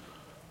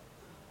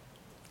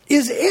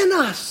is in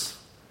us.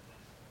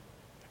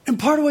 And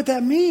part of what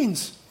that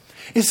means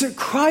is that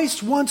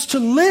Christ wants to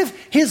live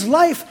His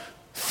life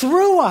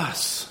through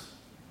us.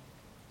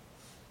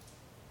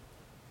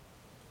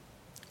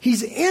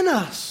 He's in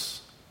us.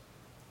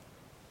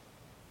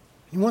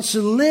 He wants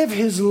to live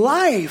His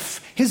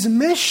life, His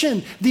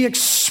mission, the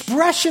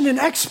expression and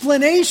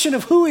explanation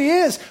of who He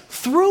is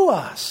through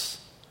us.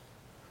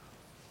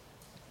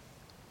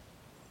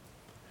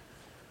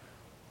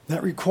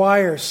 That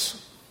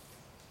requires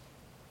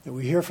that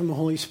we hear from the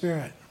Holy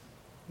Spirit,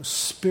 the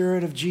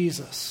Spirit of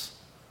Jesus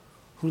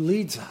who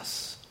leads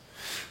us.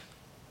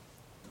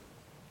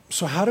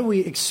 So how do we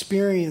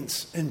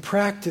experience and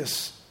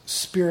practice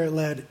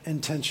Spirit-led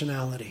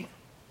intentionality?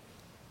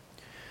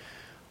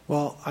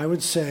 Well, I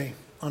would say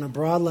on a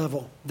broad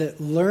level that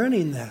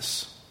learning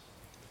this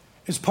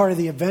is part of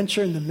the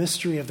adventure and the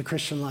mystery of the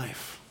Christian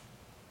life.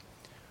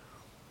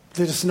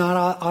 That it's not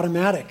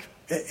automatic.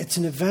 It's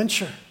an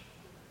adventure.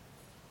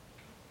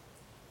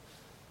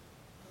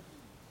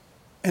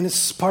 And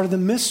it's part of the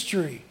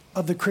mystery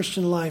of the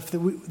Christian life that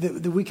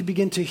we could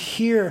begin to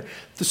hear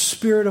the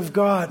Spirit of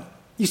God.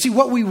 You see,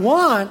 what we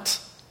want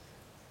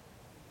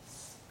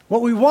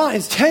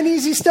is 10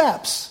 easy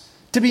steps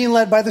to being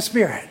led by the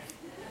Spirit.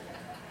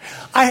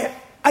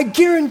 I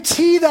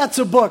guarantee that's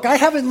a book. I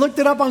haven't looked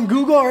it up on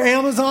Google or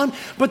Amazon,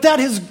 but that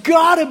has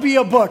got to be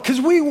a book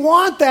because we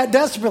want that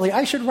desperately.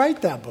 I should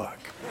write that book.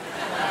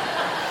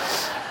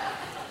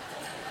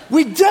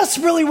 We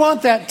desperately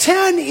want that.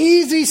 10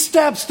 easy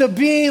steps to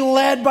being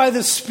led by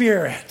the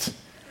Spirit.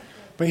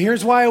 But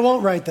here's why I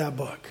won't write that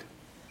book.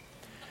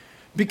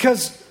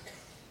 Because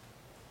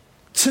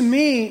to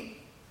me,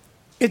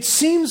 it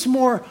seems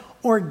more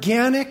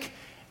organic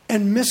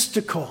and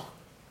mystical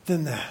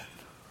than that.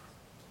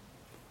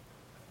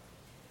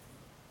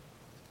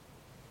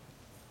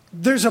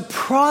 There's a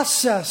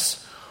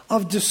process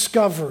of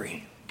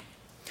discovery.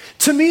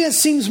 To me, it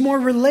seems more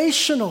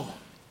relational.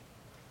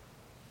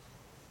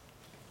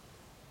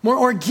 more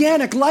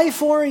organic,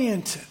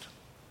 life-oriented,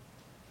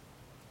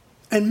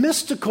 and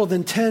mystical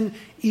than 10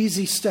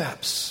 easy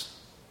steps.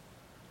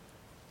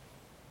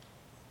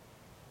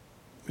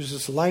 There's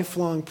this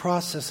lifelong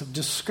process of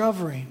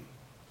discovering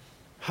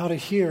how to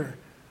hear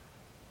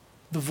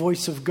the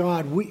voice of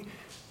God.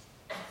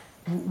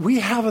 We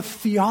have a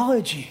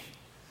theology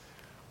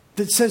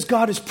that says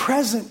God is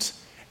present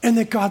and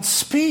that God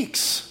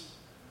speaks.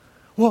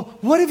 Well,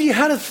 what if you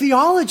had a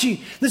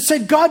theology that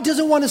said God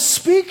doesn't want to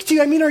speak to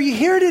you? I mean, are you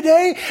here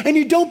today and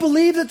you don't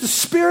believe that the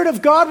Spirit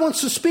of God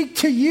wants to speak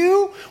to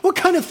you? What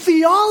kind of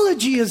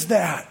theology is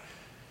that?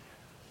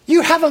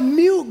 You have a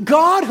mute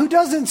God who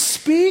doesn't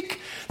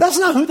speak? That's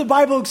not who the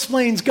Bible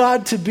explains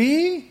God to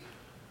be.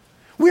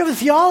 We have a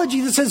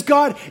theology that says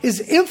God is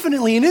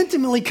infinitely and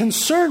intimately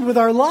concerned with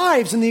our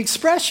lives and the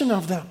expression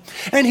of them.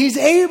 And He's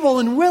able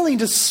and willing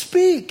to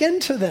speak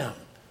into them.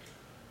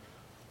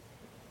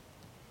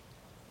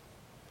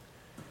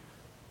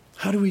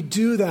 How do we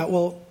do that?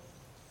 Well,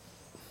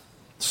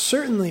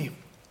 certainly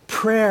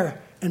prayer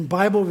and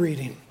Bible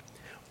reading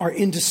are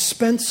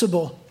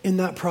indispensable in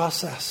that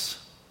process.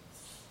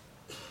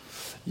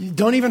 You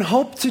don't even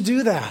hope to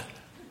do that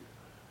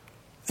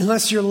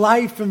unless your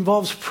life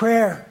involves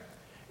prayer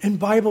and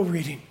Bible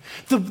reading.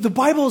 The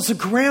Bible is the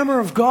grammar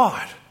of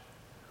God.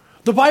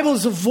 The Bible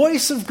is the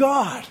voice of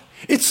God.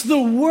 It's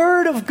the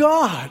Word of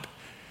God.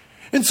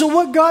 And so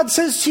what God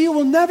says to you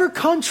will never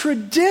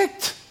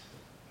contradict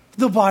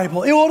the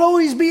Bible. It will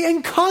always be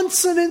in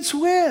consonance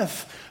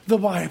with the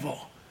Bible.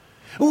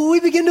 We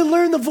begin to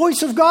learn the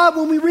voice of God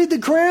when we read the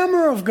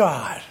grammar of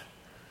God.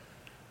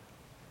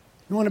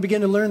 You want to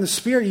begin to learn the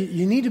Spirit,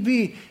 you need to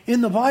be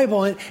in the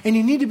Bible and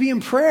you need to be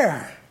in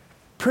prayer.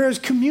 Prayer is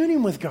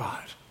communing with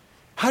God.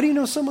 How do you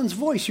know someone's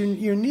voice?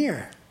 You're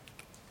near.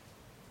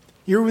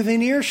 You're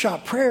within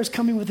earshot. Prayer is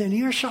coming within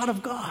earshot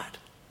of God.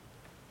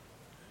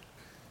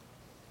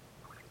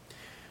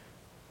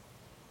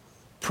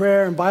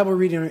 Prayer and Bible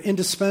reading are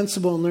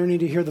indispensable in learning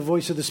to hear the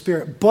voice of the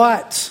Spirit.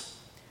 But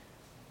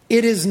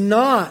it is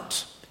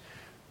not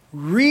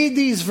read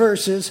these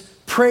verses,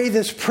 pray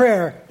this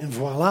prayer, and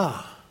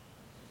voila.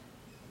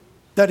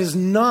 That is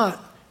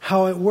not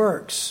how it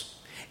works.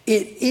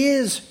 It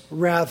is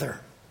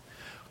rather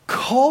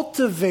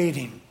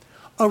cultivating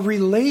a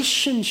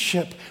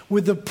relationship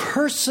with the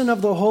person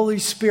of the Holy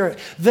Spirit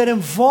that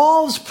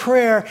involves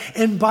prayer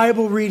and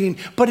Bible reading,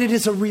 but it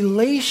is a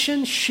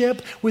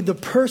relationship with the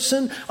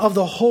person of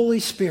the Holy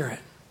Spirit.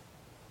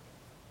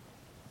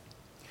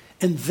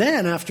 And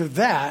then after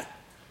that,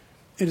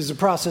 it is a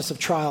process of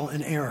trial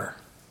and error.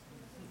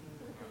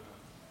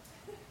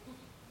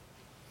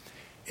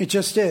 It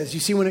just is. You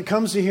see, when it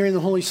comes to hearing the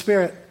Holy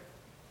Spirit,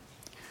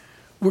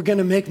 we're going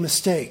to make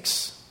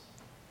mistakes.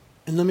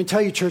 And let me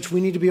tell you, church,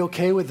 we need to be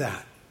okay with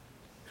that.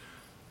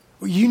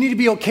 You need to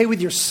be okay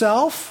with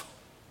yourself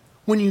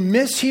when you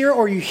mishear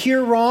or you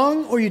hear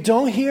wrong or you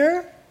don't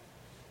hear.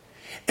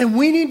 And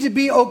we need to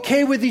be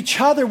okay with each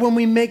other when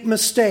we make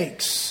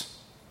mistakes.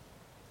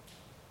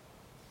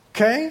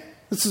 Okay?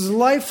 This is a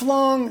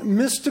lifelong,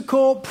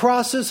 mystical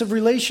process of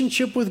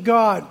relationship with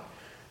God.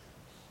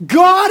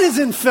 God is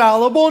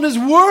infallible and His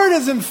Word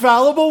is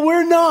infallible.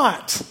 We're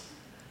not.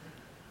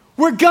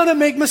 We're going to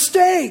make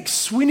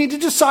mistakes. We need to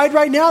decide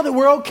right now that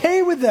we're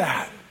okay with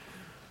that.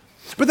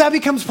 But that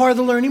becomes part of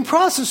the learning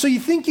process. So you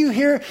think you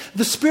hear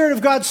the Spirit of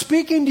God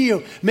speaking to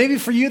you. Maybe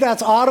for you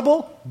that's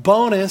audible.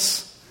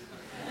 Bonus.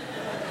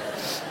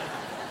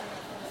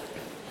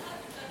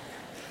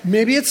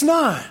 Maybe it's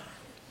not.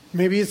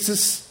 Maybe it's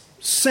this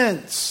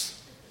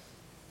sense.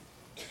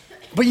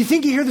 But you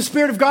think you hear the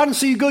Spirit of God and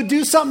so you go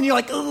do something and you're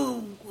like,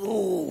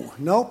 oh,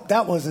 nope,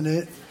 that wasn't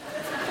it.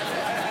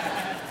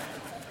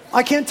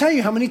 I can't tell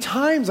you how many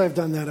times I've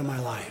done that in my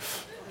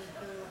life.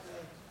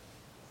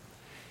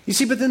 You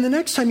see, but then the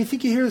next time you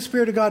think you hear the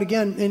Spirit of God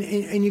again,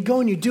 and you go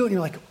and you do it, and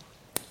you're like,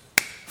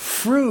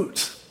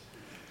 fruit,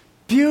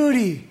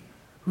 beauty,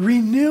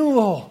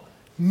 renewal,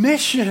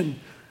 mission,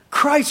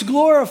 Christ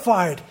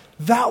glorified.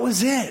 That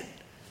was it.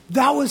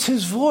 That was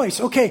His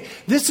voice. Okay,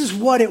 this is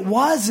what it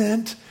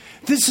wasn't.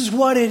 This is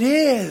what it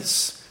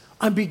is.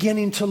 I'm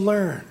beginning to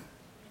learn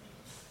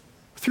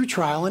through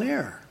trial and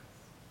error.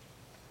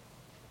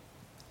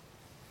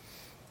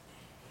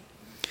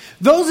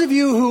 Those of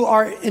you who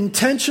are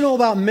intentional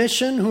about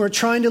mission, who are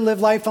trying to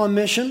live life on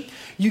mission,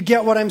 you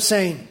get what I'm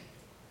saying.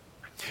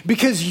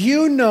 Because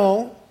you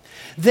know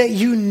that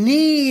you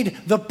need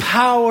the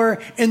power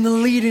and the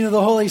leading of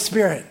the Holy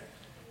Spirit.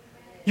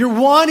 You're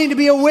wanting to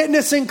be a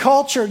witness in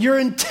culture. You're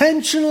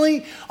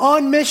intentionally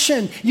on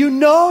mission. You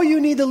know you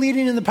need the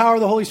leading and the power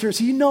of the Holy Spirit.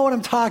 So you know what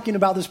I'm talking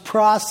about, this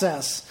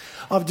process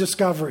of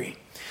discovery.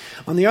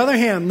 On the other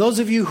hand, those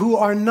of you who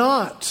are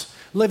not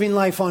living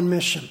life on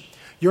mission,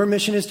 your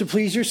mission is to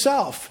please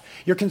yourself.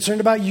 You're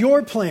concerned about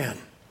your plan.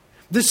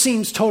 This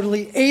seems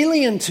totally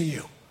alien to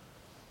you.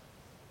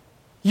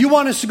 You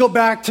want us to go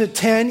back to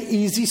 10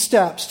 easy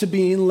steps to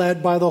being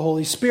led by the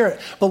Holy Spirit.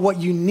 But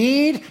what you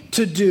need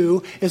to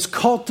do is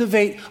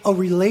cultivate a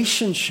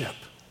relationship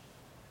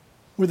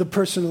with the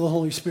person of the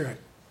Holy Spirit.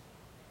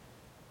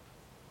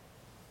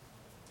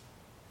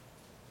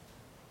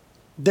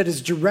 that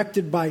is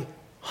directed by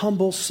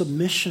humble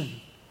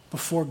submission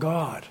before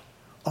God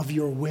of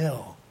your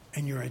will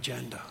and your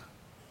agenda.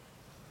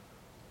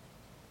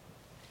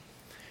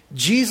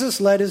 Jesus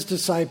led his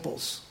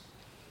disciples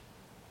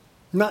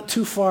not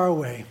too far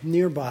away,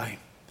 nearby,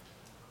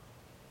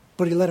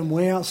 but he led them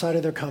way outside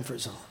of their comfort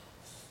zone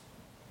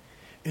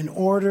in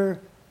order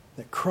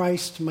that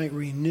Christ might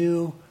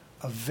renew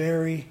a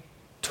very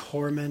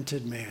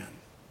tormented man.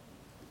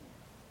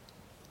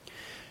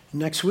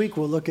 Next week,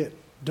 we'll look at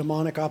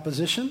demonic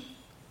opposition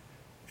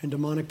and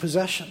demonic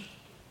possession.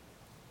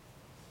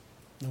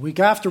 The week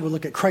after, we'll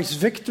look at Christ's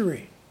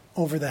victory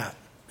over that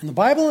in the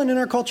Bible and in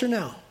our culture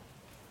now.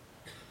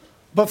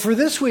 But for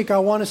this week, I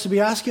want us to be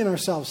asking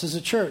ourselves as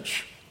a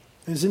church,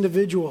 as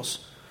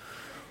individuals,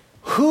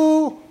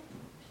 who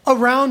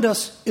around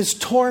us is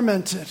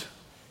tormented?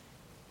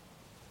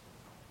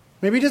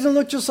 Maybe it doesn't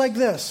look just like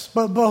this,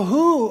 but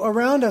who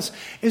around us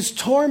is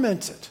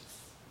tormented?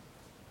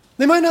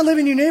 They might not live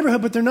in your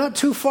neighborhood, but they're not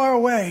too far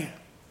away.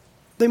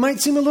 They might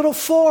seem a little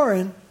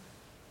foreign,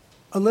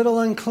 a little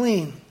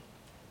unclean.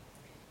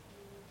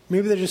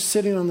 Maybe they're just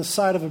sitting on the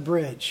side of a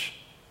bridge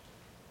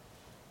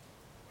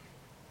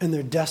and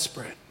they're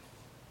desperate.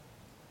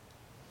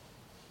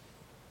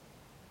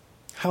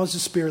 How is the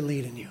Spirit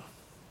leading you?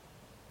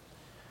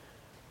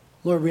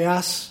 Lord, we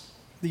ask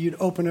that you'd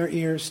open our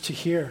ears to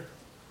hear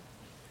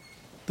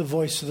the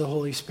voice of the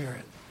Holy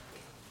Spirit.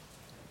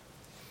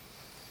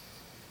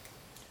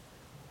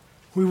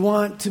 We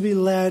want to be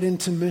led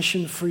into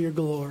mission for your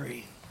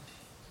glory.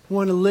 We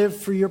want to live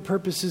for your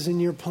purposes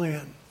and your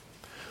plan.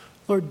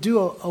 Lord, do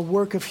a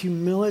work of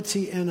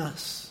humility in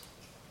us.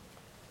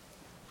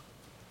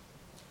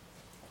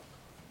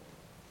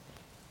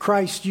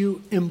 Christ,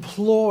 you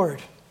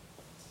implored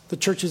the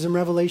churches in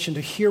Revelation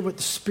to hear what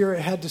the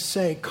Spirit had to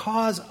say.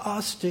 Cause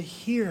us to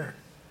hear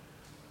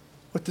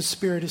what the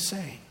Spirit is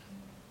saying.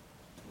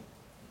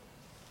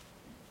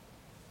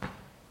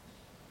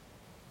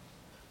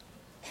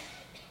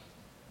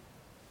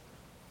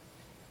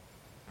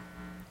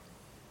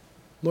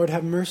 Lord,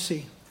 have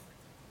mercy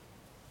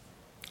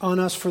on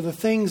us for the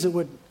things that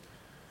would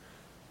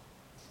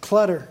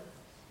clutter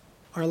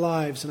our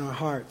lives and our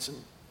hearts and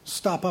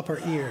stop up our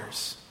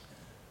ears.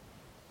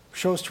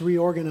 Show us to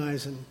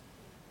reorganize and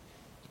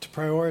to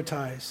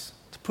prioritize,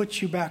 to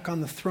put you back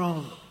on the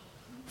throne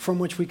from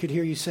which we could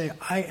hear you say,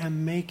 I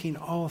am making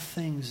all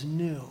things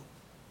new.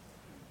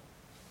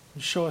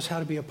 And show us how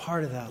to be a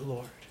part of that,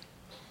 Lord.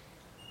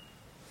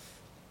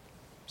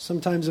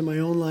 Sometimes in my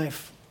own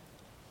life,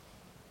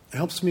 it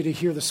helps me to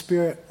hear the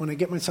Spirit when I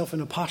get myself in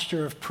a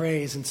posture of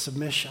praise and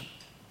submission.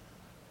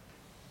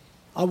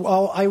 I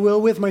will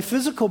with my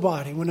physical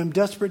body. When I'm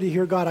desperate to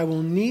hear God, I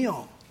will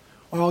kneel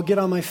or I'll get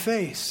on my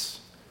face.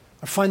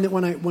 I find that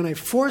when I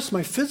force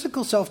my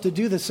physical self to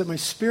do this, that my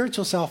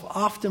spiritual self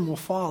often will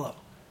follow.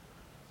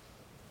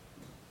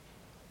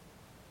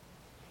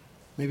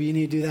 Maybe you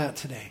need to do that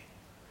today.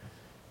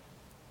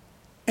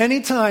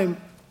 Anytime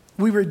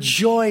we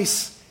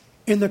rejoice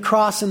in the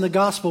cross and the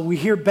gospel, we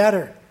hear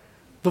better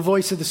the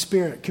voice of the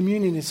Spirit.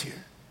 Communion is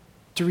here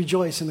to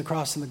rejoice in the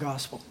cross and the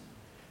gospel.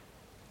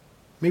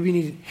 Maybe you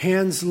need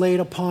hands laid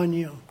upon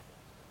you.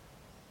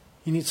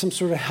 You need some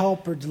sort of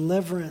help or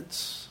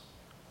deliverance.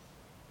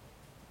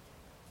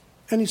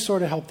 Any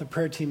sort of help, the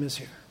prayer team is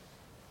here.